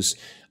tattoos,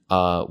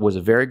 was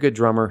a very good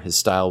drummer. His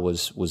style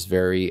was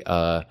very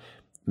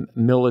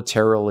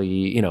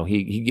militarily,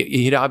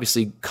 he'd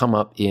obviously come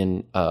up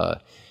in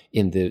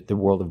the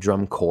world of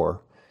drum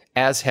corps,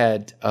 as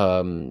had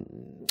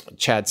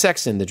Chad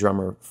Sexton, the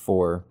drummer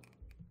for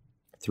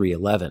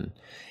 311.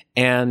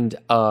 And,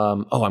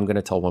 I'm going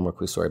to tell one more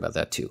quick story about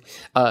that too.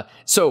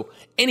 So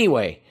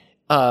anyway,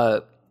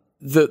 the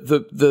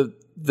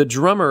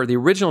drummer, the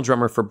original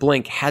drummer for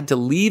Blink, had to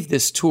leave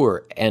this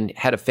tour and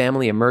had a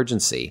family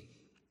emergency.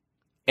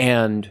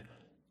 And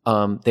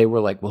they were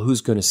like, well,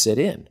 who's going to sit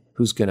in?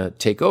 Who's going to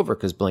take over?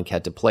 Because Blink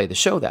had to play the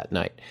show that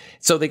night.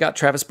 So they got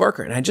Travis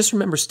Barker. And I just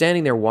remember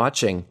standing there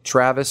watching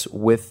Travis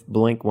with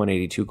Blink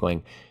 182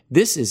 going,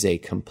 this is a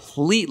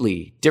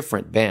completely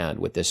different band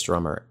with this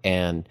drummer.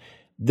 And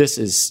this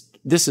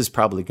is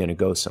probably going to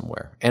go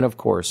somewhere. And of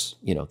course,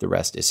 the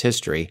rest is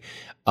history.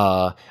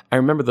 I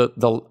remember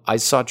I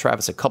saw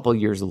Travis a couple of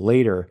years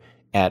later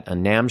at a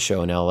NAMM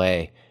show in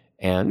LA.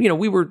 And,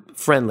 we were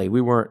friendly.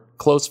 We weren't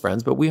close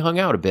friends, but we hung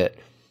out a bit.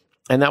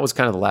 And that was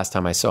kind of the last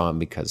time I saw him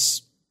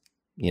because,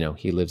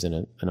 he lives in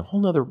a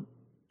whole nother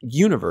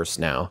universe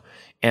now.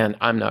 And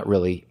I'm not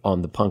really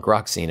on the punk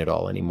rock scene at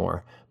all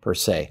anymore, per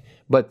se.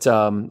 But,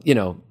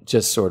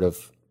 just sort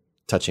of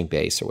touching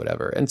base or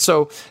whatever. And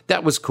so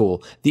that was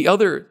cool. The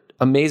other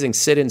amazing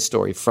sit-in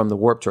story from the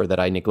Warped Tour that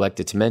I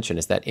neglected to mention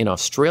is that in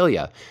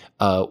Australia,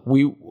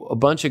 a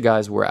bunch of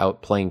guys were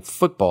out playing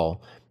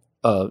football,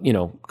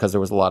 because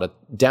there was a lot of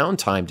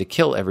downtime to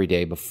kill every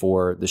day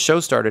before the show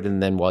started,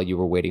 and then while you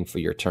were waiting for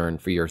your turn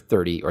for your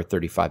 30 or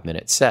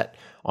 35-minute set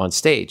on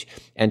stage.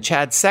 And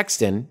Chad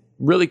Sexton,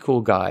 really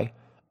cool guy,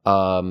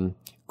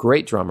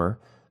 great drummer,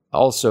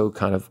 also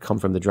kind of come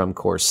from the drum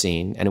corps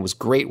scene, and it was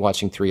great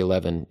watching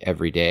 311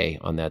 every day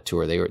on that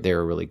tour. They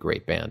were a really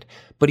great band.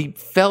 But he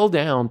fell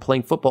down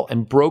playing football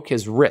and broke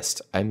his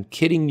wrist. I'm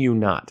kidding you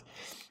not.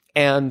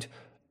 And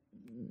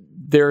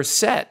their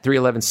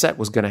 311 set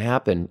was going to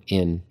happen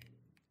in,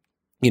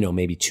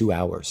 maybe 2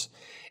 hours.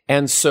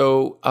 And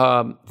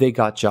so they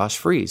got Josh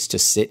Freese to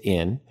sit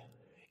in.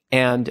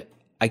 And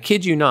I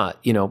kid you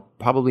not,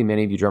 probably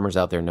many of you drummers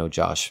out there know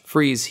Josh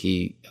Freese.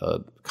 He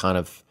kind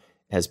of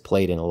has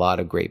played in a lot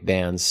of great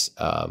bands.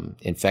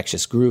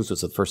 Infectious Grooves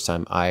was the first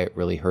time I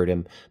really heard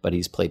him, but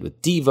he's played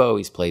with Devo,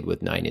 he's played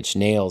with Nine Inch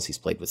Nails, he's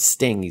played with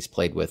Sting, he's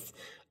played with,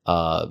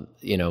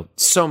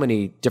 so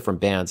many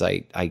different bands.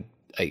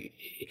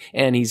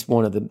 And he's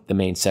one of the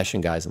main session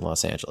guys in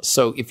Los Angeles.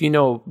 So if you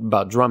know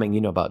about drumming,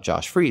 you know about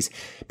Josh Freese.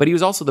 But he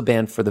was also the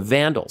band for the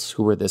Vandals,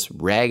 who were this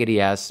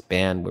raggedy-ass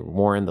band where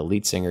Warren, the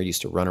lead singer,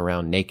 used to run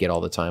around naked all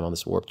the time on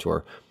this Warped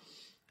Tour.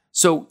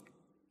 So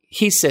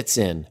he sits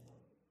in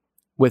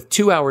with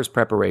 2 hours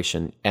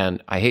preparation,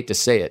 and I hate to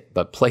say it,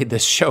 but played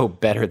this show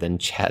better than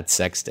Chad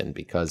Sexton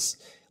because,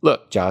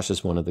 look, Josh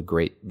is one of the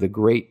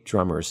great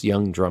drummers,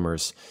 young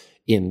drummers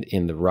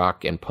in the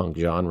rock and punk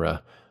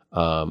genre,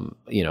 of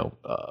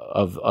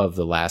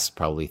the last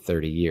probably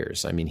 30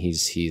 years. I mean,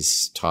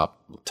 he's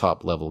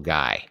top level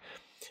guy.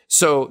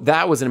 So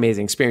that was an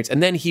amazing experience.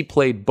 And then he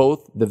played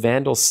both the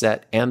Vandal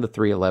set and the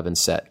 311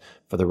 set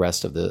for the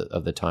rest of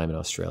the time in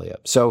Australia.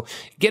 So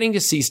getting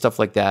to see stuff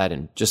like that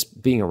and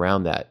just being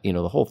around that,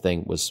 the whole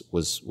thing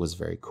was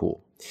very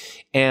cool.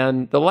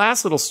 And the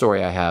last little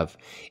story I have,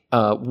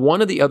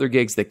 one of the other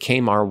gigs that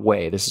came our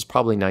way, this is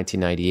probably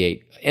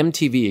 1998,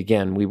 MTV,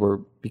 again,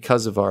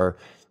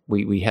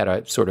 we had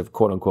a sort of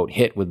quote unquote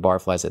hit with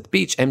Barflies at the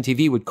Beach.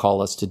 MTV would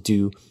call us to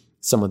do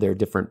some of their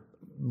different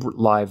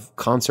live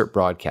concert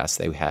broadcasts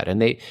they had.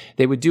 And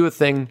they would do a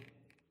thing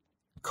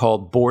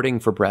called Boarding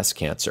for Breast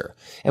Cancer.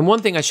 And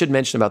one thing I should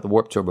mention about the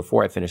Warped Tour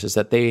before I finish is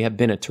that they have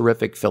been a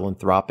terrific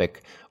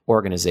philanthropic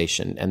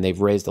organization, and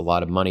they've raised a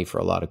lot of money for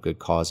a lot of good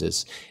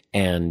causes.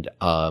 And,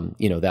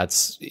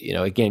 that's,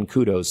 again,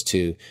 kudos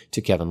to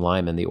Kevin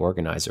Lyman, the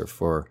organizer,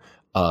 for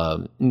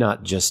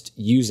not just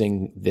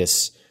using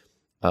this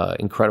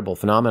incredible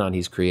phenomenon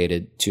he's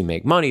created to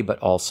make money, but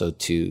also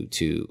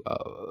to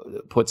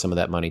put some of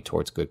that money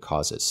towards good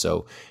causes.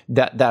 So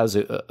that was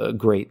a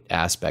great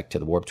aspect to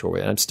the Warped Tour,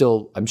 and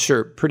I'm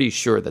pretty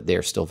sure that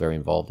they're still very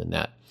involved in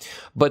that.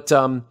 But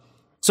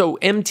so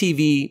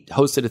MTV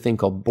hosted a thing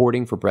called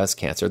Boarding for Breast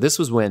Cancer. This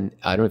was when,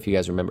 I don't know if you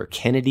guys remember,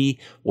 Kennedy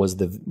was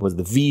the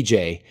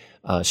VJ.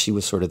 She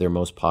was sort of their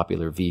most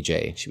popular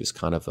VJ. She was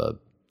kind of a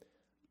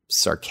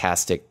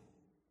sarcastic.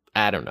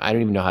 I don't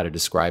even know how to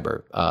describe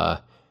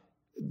her.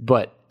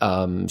 But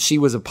she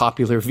was a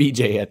popular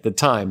VJ at the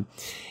time,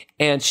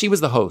 and she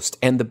was the host.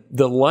 And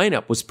the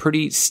lineup was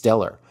pretty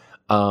stellar.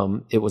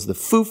 It was the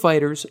Foo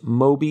Fighters,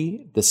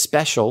 Moby, the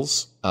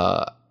Specials,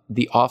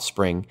 the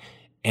Offspring,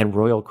 and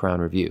Royal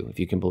Crown Revue, if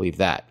you can believe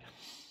that.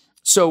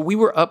 So we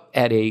were up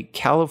at a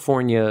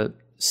California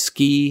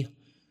ski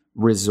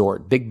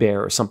resort, Big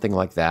Bear or something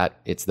like that.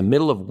 It's the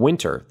middle of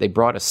winter. They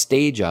brought a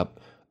stage up,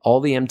 all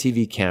the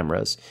MTV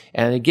cameras.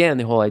 And again,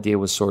 the whole idea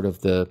was sort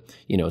of the,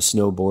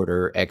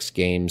 snowboarder, X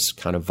Games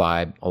kind of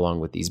vibe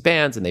along with these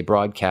bands. And they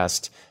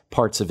broadcast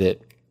parts of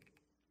it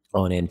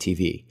on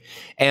MTV.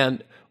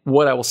 And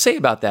what I will say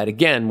about that,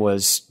 again,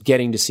 was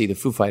getting to see the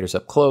Foo Fighters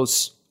up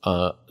close,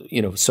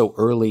 so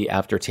early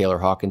after Taylor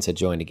Hawkins had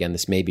joined. Again,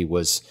 this maybe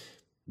was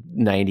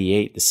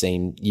 98, the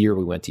same year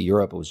we went to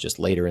Europe. It was just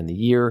later in the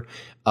year.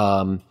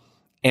 And,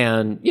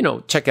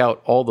 check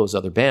out all those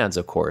other bands,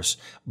 of course.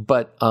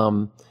 But,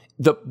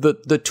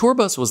 The tour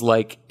bus was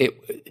like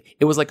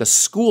it was like a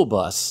school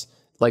bus,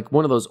 like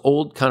one of those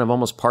old kind of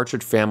almost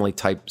Partridge Family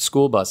type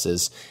school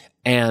buses,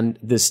 and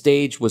the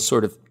stage was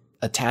sort of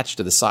attached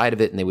to the side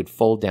of it, and they would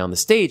fold down the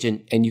stage,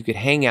 and you could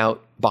hang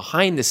out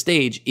behind the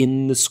stage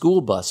in the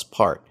school bus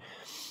part.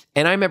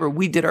 And I remember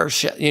we did our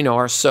show,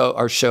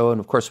 and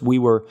of course we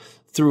were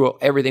threw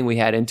everything we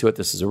had into it.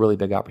 This is a really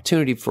big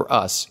opportunity for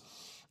us.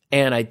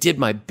 And I did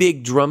my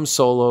big drum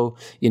solo,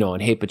 on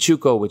Hey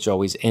Pachuco, which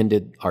always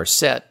ended our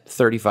set,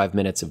 35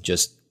 minutes of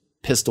just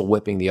pistol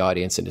whipping the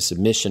audience into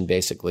submission,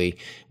 basically.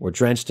 We're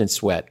drenched in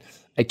sweat.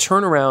 I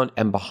turn around,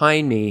 and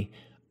behind me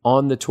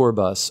on the tour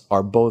bus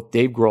are both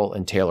Dave Grohl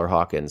and Taylor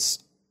Hawkins,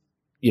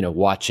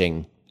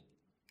 watching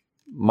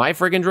my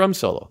friggin' drum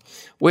solo,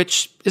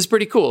 which is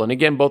pretty cool. And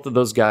again, both of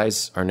those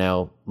guys are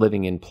now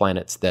living in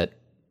planets that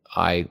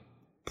I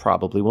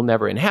probably will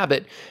never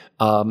inhabit.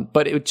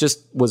 But it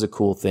just was a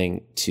cool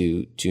thing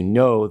to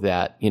know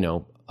that,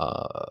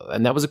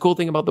 and that was a cool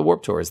thing about the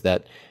Warped Tour, is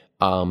that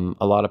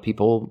a lot of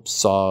people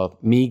saw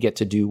me get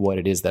to do what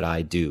it is that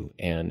I do.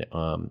 And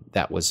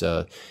that was,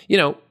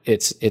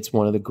 it's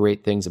one of the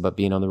great things about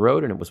being on the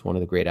road, and it was one of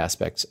the great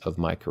aspects of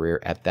my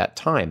career at that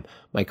time.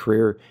 My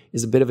career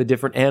is a bit of a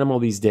different animal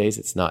these days.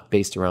 It's not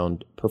based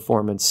around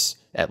performance,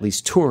 at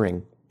least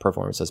touring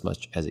performance, as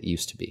much as it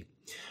used to be.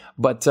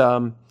 But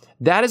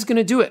that is going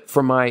to do it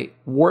for my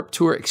Warped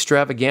Tour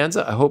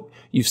extravaganza. I hope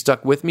you've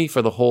stuck with me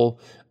for the whole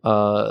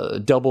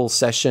double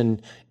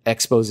session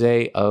expose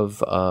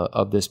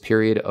of this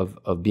period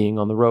of being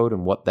on the road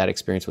and what that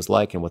experience was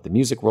like and what the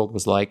music world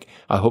was like.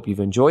 I hope you've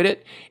enjoyed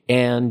it.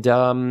 And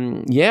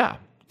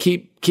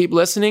keep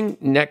listening.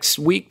 Next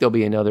week, there'll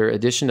be another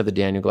edition of the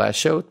Daniel Glass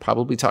Show,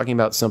 probably talking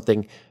about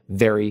something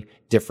very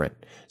different.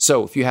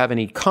 So if you have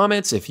any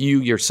comments, if you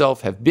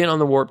yourself have been on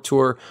the Warped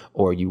Tour,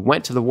 or you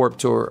went to the Warped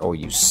Tour, or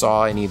you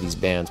saw any of these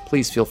bands,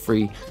 please feel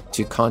free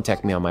to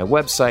contact me on my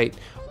website,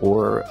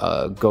 or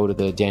go to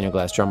the Daniel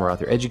Glass Drummer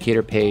Author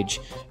Educator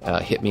page,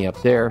 hit me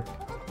up there,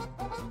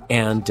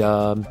 and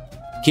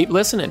keep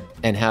listening,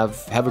 and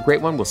have a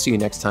great one. We'll see you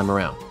next time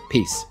around.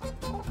 Peace.